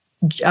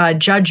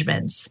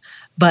judgments,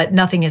 but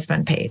nothing has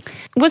been paid.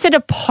 Was it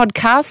a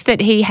podcast that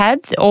he had,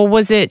 or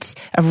was it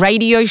a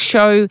radio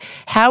show?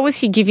 How was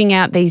he giving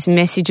out these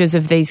messages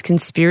of these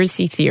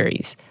conspiracy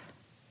theories?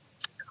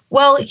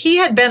 Well, he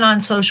had been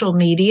on social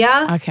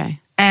media. Okay.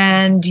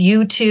 and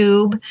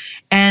YouTube,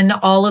 and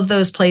all of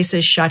those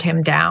places shut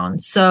him down.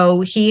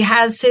 So he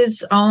has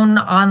his own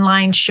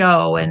online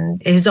show and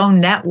his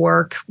own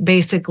network,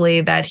 basically,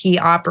 that he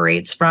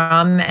operates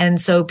from. And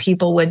so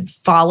people would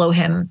follow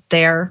him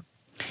there.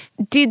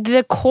 Did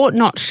the court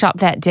not shut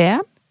that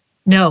down?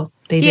 No,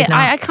 they did not.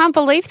 I can't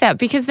believe that,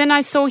 because then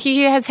I saw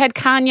he has had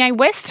Kanye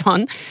West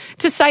on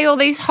to say all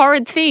these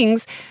horrid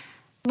things.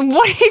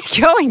 What is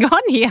going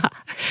on here?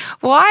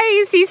 Why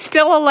is he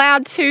still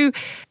allowed to?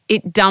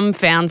 It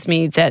dumbfounds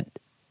me that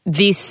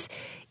this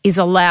is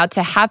allowed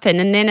to happen.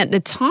 And then at the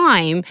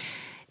time,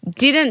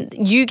 didn't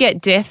you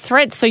get death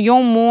threats? So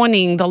you're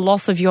mourning the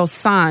loss of your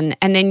son,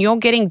 and then you're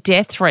getting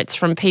death threats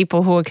from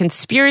people who are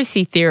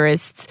conspiracy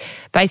theorists,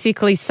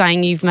 basically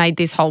saying you've made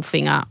this whole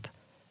thing up.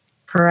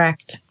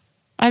 Correct.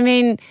 I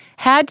mean,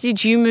 how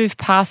did you move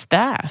past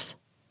that?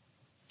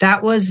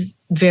 That was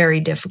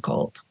very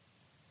difficult.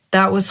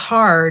 That was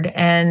hard,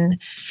 and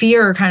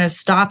fear kind of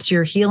stops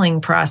your healing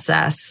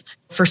process.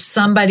 For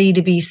somebody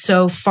to be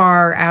so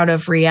far out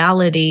of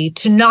reality,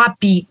 to not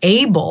be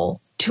able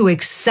to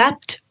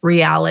accept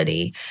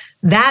reality,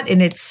 that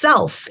in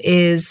itself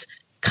is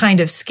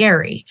kind of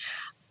scary.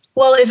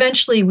 Well,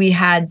 eventually we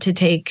had to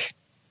take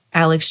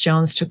Alex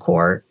Jones to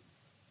court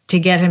to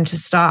get him to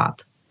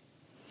stop.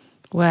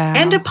 Wow.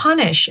 And to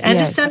punish and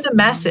to send a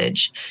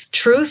message.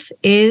 Truth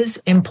is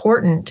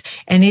important.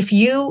 And if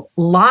you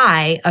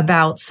lie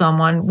about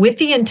someone with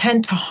the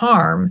intent to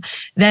harm,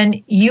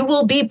 then you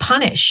will be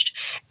punished.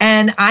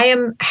 And I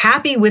am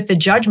happy with the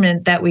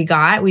judgment that we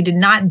got. We did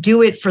not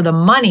do it for the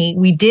money.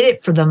 We did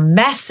it for the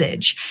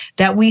message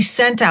that we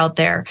sent out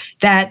there,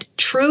 that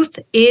truth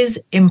is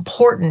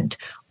important.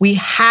 We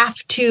have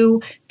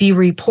to be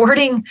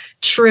reporting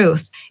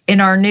truth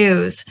in our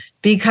news,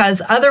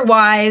 because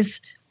otherwise,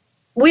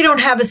 we don't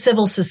have a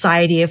civil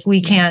society if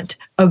we can't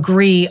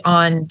agree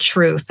on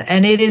truth.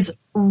 And it is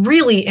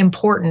really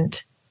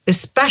important,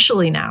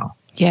 especially now.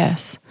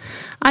 Yes.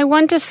 I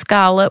wonder,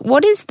 Scarlett,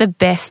 what is the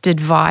best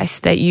advice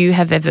that you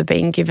have ever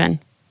been given?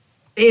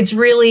 It's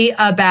really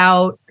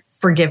about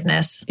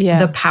forgiveness,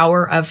 the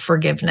power of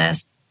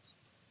forgiveness,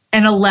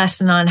 and a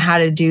lesson on how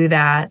to do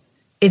that.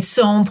 It's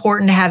so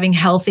important to having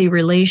healthy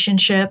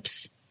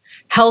relationships.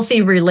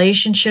 Healthy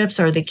relationships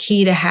are the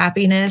key to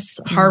happiness.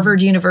 Harvard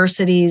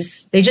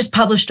University's, they just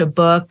published a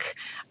book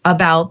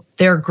about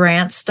their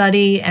grant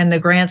study, and the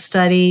grant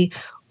study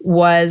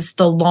was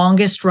the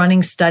longest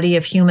running study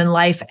of human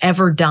life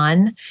ever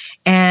done.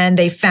 And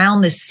they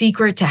found the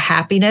secret to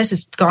happiness.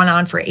 It's gone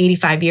on for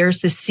 85 years.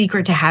 The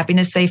secret to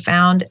happiness they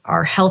found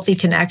are healthy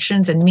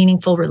connections and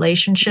meaningful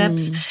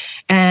relationships.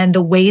 And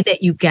the way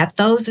that you get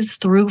those is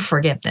through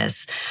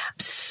forgiveness.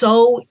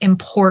 So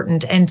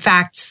important. In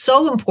fact,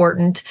 so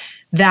important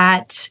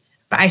that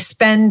I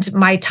spend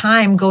my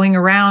time going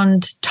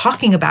around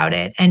talking about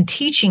it and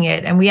teaching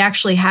it. And we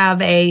actually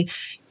have a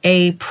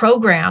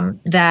program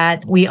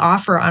that we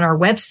offer on our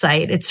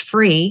website. It's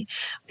free.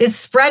 It's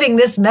spreading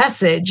this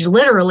message,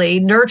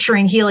 literally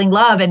nurturing, healing,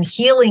 love, and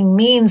healing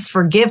means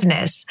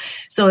forgiveness.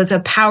 So it's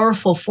a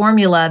powerful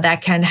formula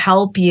that can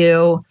help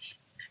you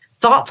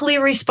thoughtfully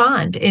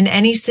respond in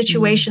any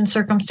situation,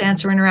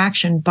 circumstance, or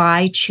interaction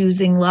by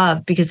choosing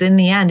love. Because in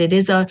the end, it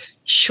is a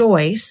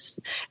choice.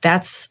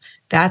 That's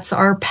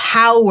our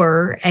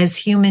power as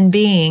human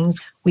beings.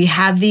 We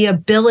have the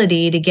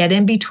ability to get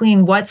in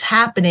between what's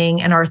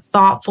happening and our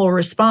thoughtful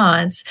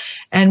response,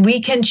 and we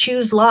can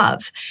choose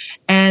love.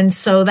 And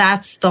so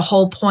that's the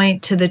whole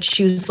point to the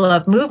Choose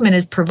Love movement,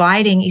 is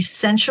providing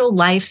essential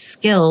life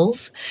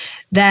skills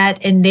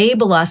that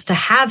enable us to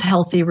have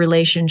healthy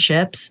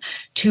relationships,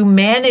 to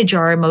manage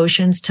our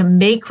emotions, to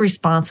make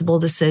responsible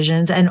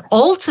decisions, and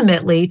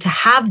ultimately to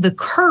have the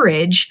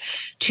courage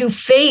to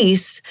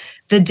face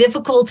the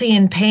difficulty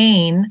and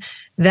pain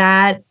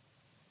that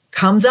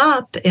comes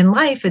up in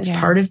life. It's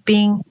part of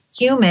being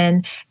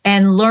human,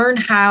 and learn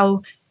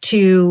how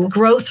to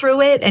grow through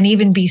it and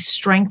even be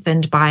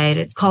strengthened by it.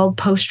 It's called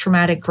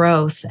post-traumatic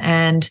growth.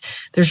 And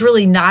there's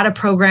really not a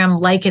program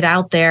like it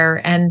out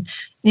there. And,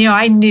 you know,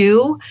 I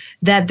knew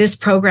that this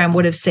program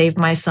would have saved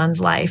my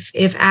son's life.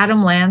 If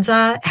Adam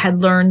Lanza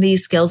had learned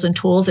these skills and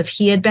tools, if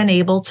he had been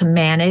able to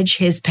manage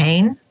his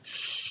pain,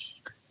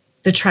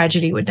 the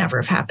tragedy would never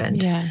have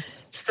happened. Yes.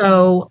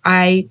 So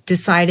I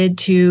decided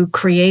to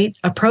create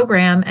a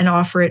program and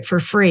offer it for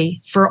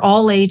free for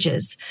all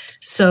ages,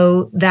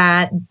 so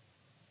that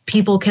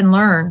people can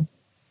learn.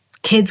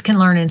 Kids can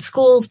learn in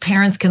schools,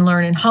 parents can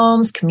learn in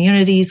homes,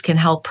 communities can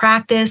help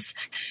practice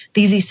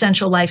these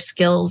essential life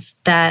skills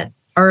that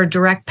are a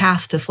direct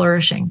path to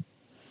flourishing.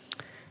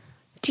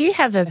 Do you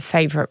have a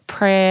favorite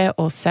prayer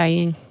or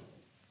saying?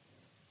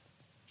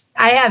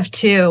 I have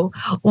two.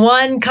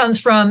 One comes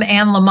from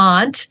Anne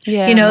Lamott,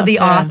 the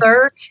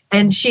author,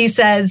 and she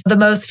says the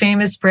most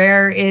famous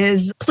prayer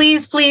is,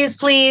 please, please,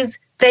 please,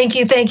 thank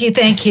you, thank you,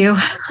 thank you.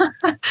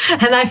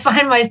 And I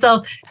find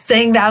myself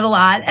saying that a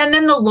lot. And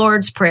then the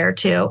Lord's Prayer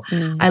too.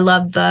 I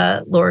love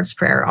the Lord's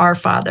Prayer, Our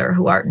Father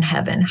who art in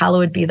heaven,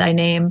 hallowed be thy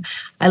name.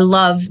 I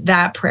love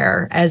that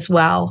prayer as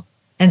well.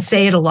 and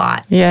say it a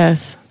lot.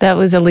 Yes, that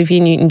was Olivia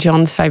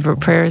Newton-John's favourite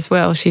prayer as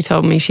well. She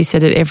told me she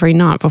said it every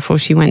night before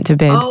she went to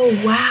bed.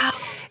 Oh, wow.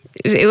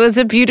 It was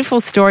a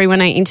beautiful story.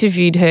 When I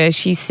interviewed her,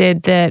 she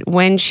said that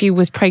when she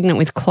was pregnant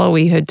with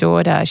Chloe, her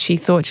daughter, she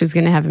thought she was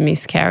going to have a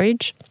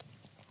miscarriage.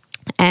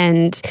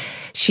 And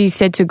she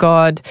said to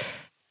God,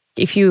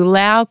 if you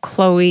allow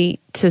Chloe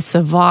to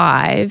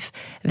survive,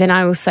 then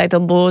I will say the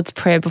Lord's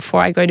Prayer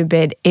before I go to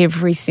bed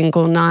every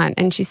single night.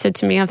 And she said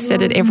to me, I've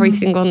said it every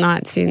single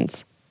night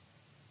since.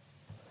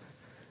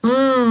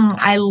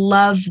 I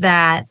love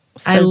that.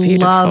 So I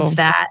beautiful. love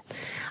that.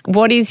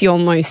 What is your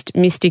most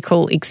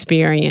mystical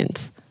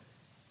experience?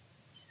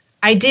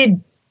 I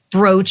did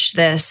broach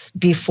this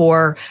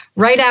before,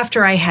 right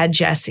after I had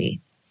Jesse.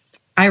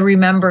 I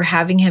remember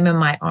having him in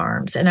my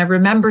arms, and I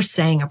remember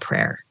saying a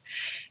prayer.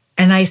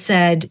 And I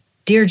said,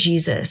 Dear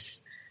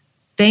Jesus,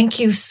 thank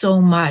you so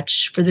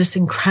much for this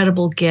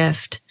incredible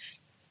gift.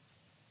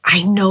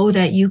 I know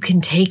that you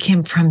can take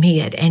him from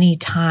me at any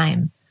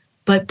time,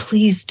 but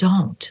please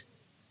don't.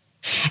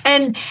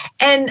 And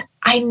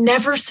I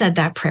never said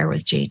that prayer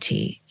with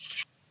JT.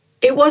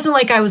 It wasn't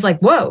like I was like,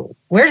 whoa,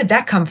 where did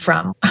that come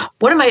from?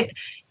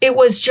 It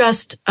was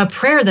just a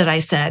prayer that I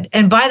said.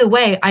 And by the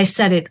way, I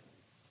said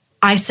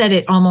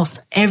it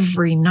almost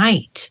every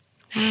night.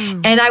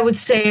 And I would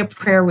say a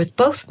prayer with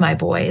both my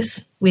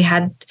boys. We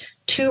had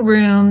 2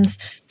 rooms.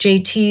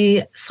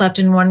 JT slept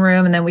in one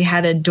room, and then we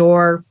had a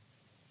door.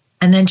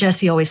 And then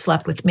Jesse always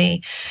slept with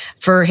me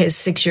for his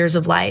 6 years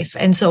of life.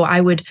 And so I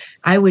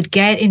would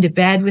get into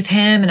bed with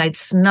him, and I'd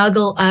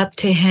snuggle up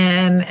to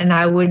him, and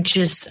I would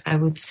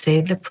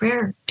say the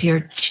prayer,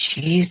 Dear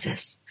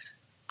Jesus,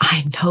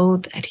 I know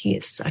that he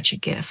is such a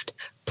gift.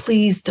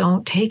 Please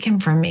don't take him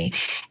from me.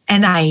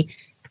 And I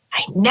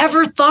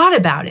never thought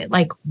about it.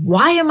 Like,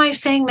 why am I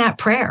saying that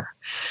prayer?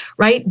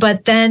 Right.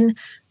 But then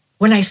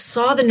when I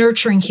saw the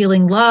nurturing,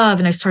 healing love,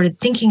 and I started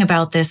thinking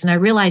about this, and I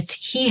realized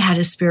he had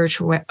a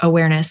spiritual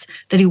awareness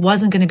that he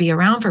wasn't going to be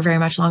around for very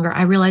much longer,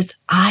 I realized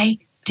I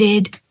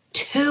did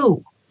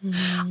too.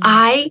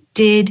 I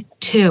did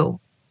too.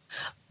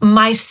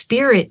 My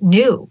spirit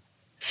knew.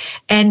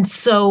 And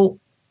so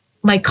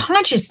my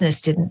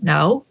consciousness didn't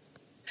know,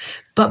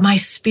 but my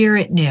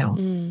spirit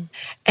knew.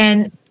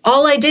 And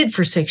all I did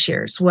for 6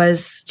 years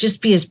was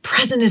just be as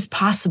present as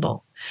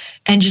possible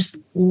and just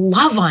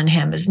love on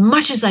him as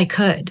much as I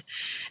could.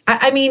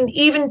 I mean,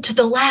 even to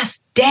the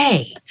last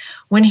day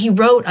when he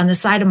wrote on the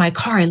side of my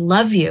car, I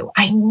love you,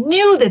 I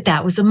knew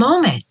that was a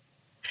moment.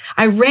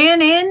 I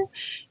ran in,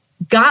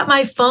 got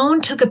my phone,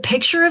 took a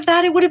picture of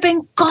that. It would have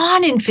been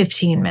gone in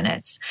 15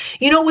 minutes.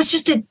 It was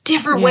just a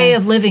different way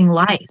of living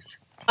life.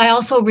 I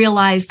also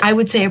realized I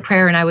would say a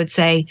prayer, and I would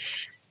say,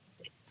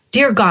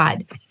 Dear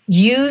God,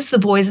 use the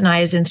boys and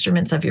I as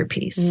instruments of your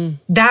peace.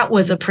 That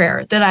was a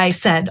prayer that I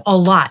said a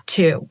lot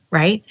too,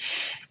 right?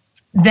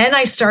 Then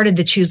I started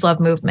the Choose Love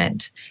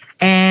movement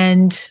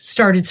and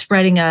started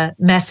spreading a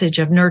message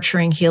of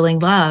nurturing, healing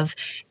love.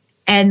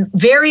 And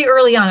very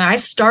early on, I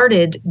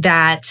started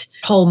that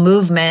whole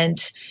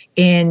movement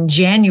in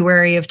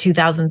January of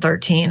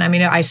 2013. I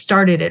mean, I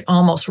started it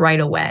almost right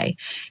away.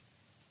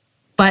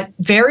 But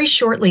very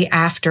shortly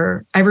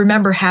after, I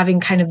remember having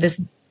kind of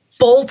this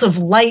bolt of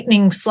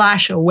lightning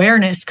 /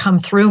 awareness come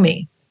through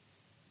me.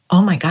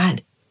 Oh my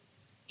God,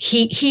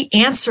 he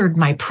answered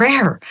my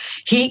prayer.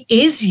 He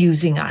is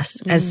using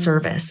us as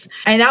service.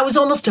 And I was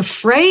almost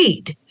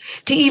afraid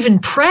to even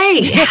pray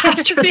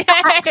after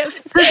that.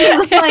 Because it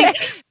was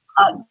like,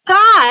 oh,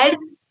 God,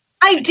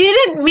 I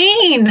didn't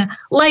mean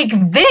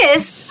like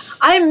this.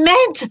 I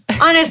meant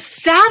on a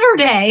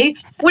Saturday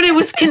when it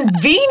was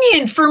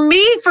convenient for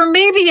me for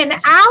maybe an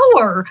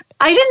hour.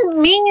 I didn't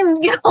mean,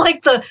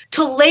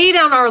 to lay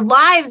down our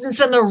lives and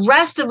spend the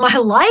rest of my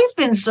life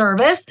in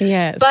service.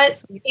 Yes. But,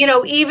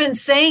 even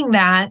saying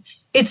that,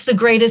 it's the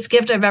greatest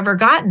gift I've ever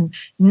gotten.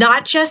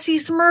 Not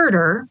Jesse's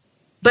murder,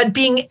 but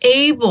being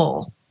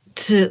able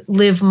to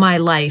live my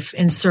life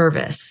in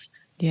service.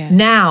 Yeah.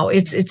 Now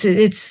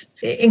it's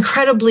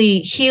incredibly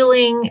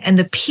healing, and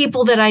the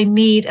people that I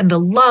meet and the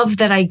love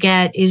that I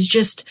get is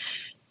just,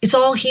 it's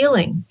all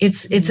healing.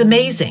 It's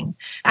amazing.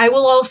 I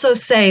will also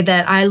say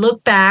that I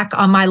look back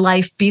on my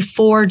life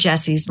before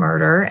Jesse's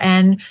murder,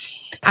 and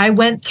I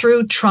went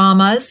through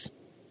traumas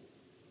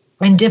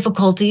and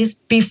difficulties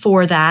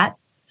before that.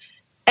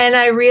 And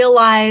I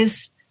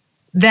realized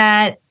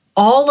that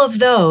all of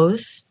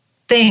those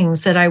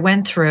things that I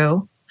went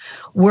through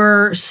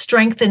were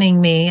strengthening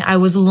me. I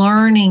was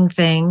learning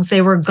things.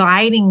 They were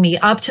guiding me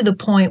up to the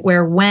point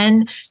where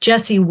when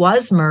Jesse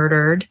was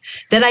murdered,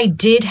 that I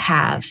did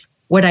have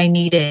what I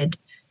needed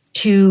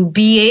to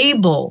be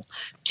able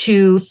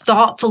to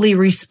thoughtfully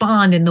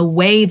respond in the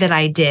way that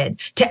I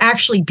did, to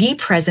actually be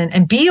present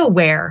and be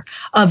aware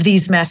of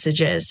these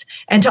messages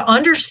and to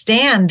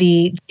understand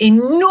the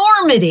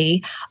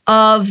enormity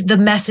of the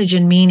message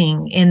and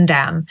meaning in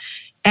them.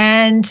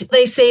 And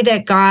they say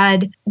that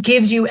God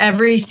gives you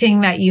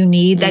everything that you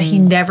need, that he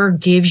never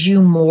gives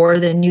you more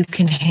than you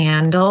can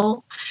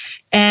handle.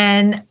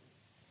 And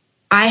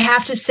I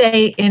have to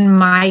say, in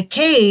my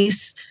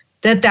case,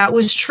 that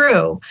was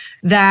true,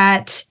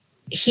 that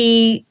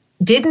he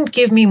didn't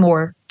give me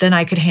more than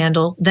I could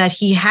handle, that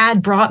he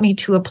had brought me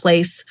to a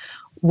place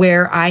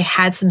where I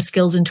had some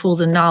skills and tools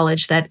and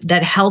knowledge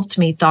that helped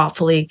me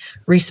thoughtfully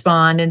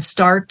respond and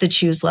start the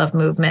Choose Love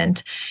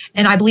movement.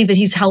 And I believe that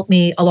he's helped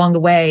me along the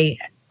way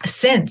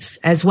since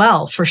as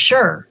well, for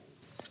sure.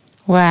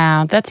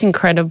 Wow, that's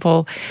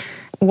incredible.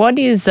 What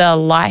is a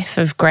life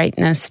of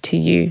greatness to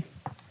you?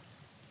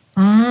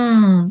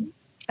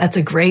 That's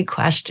a great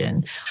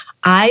question.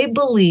 I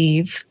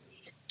believe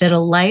that a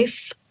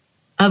life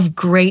of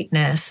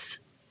greatness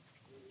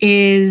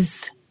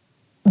is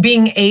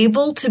being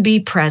able to be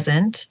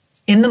present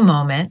in the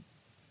moment,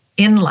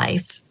 in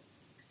life,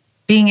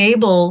 being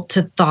able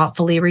to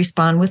thoughtfully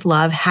respond with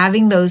love,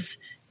 having those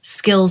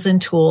skills and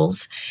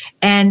tools,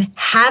 and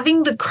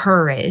having the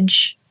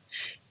courage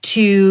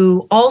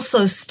to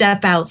also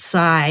step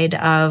outside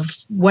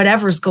of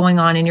whatever's going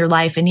on in your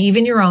life and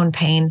even your own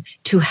pain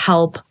to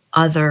help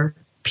other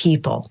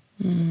people.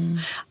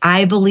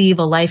 I believe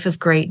a life of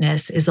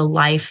greatness is a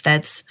life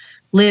that's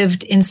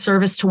lived in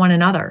service to one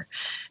another.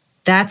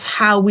 That's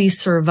how we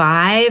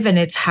survive, and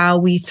it's how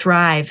we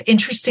thrive.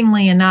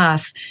 Interestingly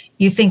enough,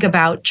 you think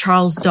about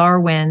Charles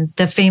Darwin,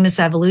 the famous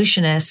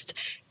evolutionist,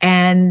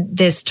 and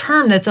this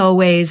term that's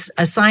always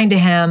assigned to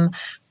him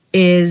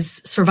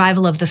is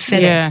survival of the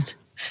fittest.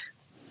 Yeah.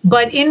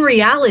 But in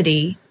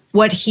reality,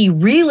 what he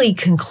really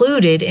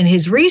concluded in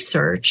his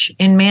research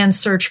in Man's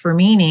Search for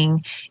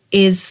Meaning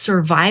is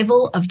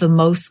survival of the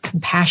most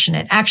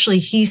compassionate. Actually,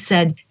 he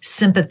said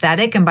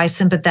sympathetic, and by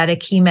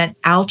sympathetic, he meant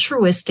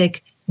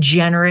altruistic,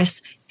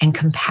 generous, and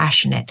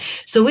compassionate.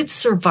 So it's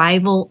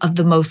survival of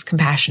the most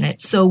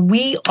compassionate. So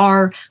we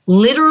are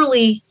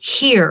literally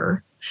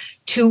here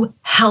to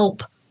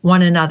help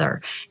one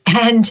another.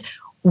 And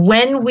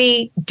when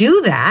we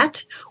do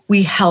that,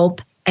 we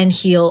help and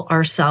heal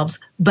ourselves.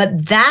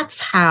 But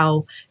that's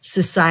how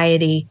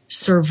society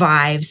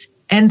survives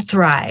and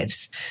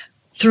thrives,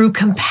 through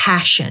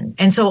compassion.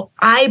 And so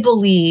I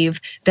believe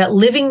that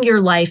living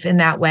your life in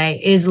that way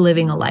is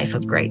living a life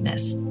of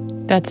greatness.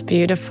 That's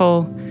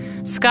beautiful.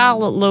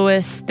 Scarlett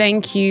Lewis,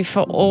 thank you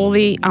for all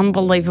the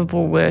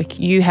unbelievable work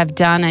you have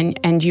done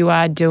and you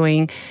are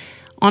doing.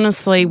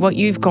 Honestly, what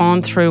you've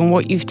gone through and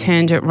what you've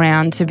turned it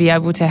around to be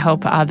able to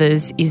help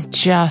others is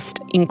just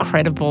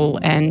incredible,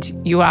 and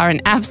you are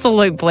an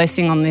absolute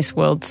blessing on this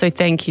world. So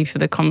thank you for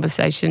the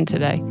conversation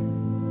today.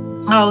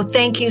 Oh,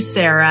 thank you,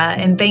 Sarah.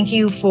 And thank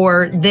you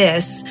for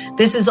this.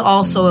 This is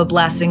also a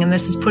blessing, and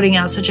this is putting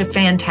out such a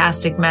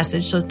fantastic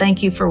message. So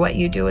thank you for what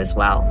you do as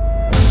well.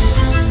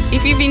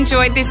 If you've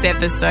enjoyed this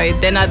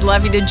episode, then I'd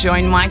love you to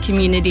join my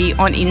community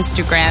on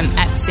Instagram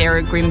at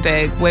Sarah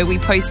Grimberg, where we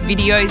post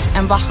videos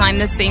and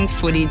behind-the-scenes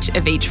footage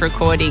of each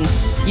recording.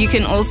 You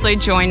can also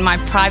join my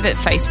private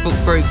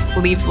Facebook group,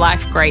 Live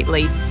Life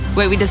Greatly,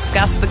 where we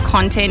discuss the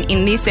content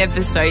in this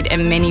episode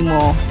and many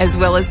more, as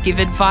well as give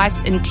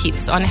advice and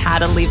tips on how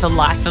to live a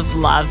life of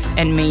love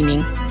and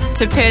meaning.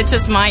 To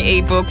purchase my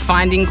ebook,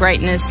 Finding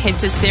Greatness, head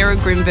to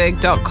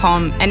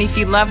sarahgrimberg.com. And if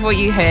you love what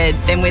you heard,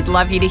 then we'd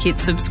love you to hit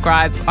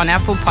subscribe on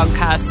Apple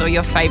Podcasts or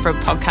your favourite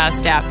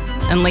podcast app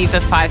and leave a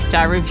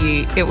 5-star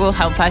review. It will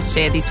help us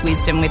share this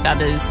wisdom with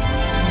others.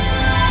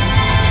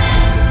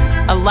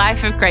 A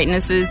Life of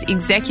Greatness's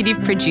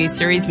executive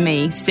producer is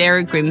me,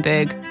 Sarah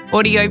Grimberg.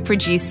 Audio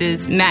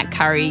producers Matt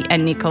Curry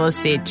and Nicola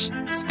Sitch.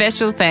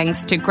 Special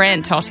thanks to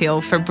Grant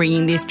Tothill for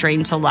bringing this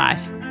dream to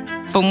life.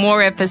 For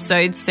more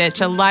episodes,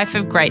 search A Life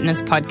of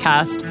Greatness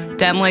podcast,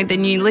 download the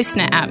new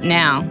Listener app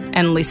now,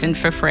 and listen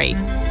for free.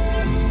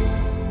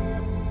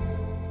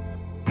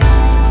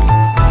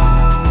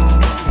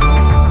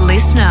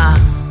 Listener.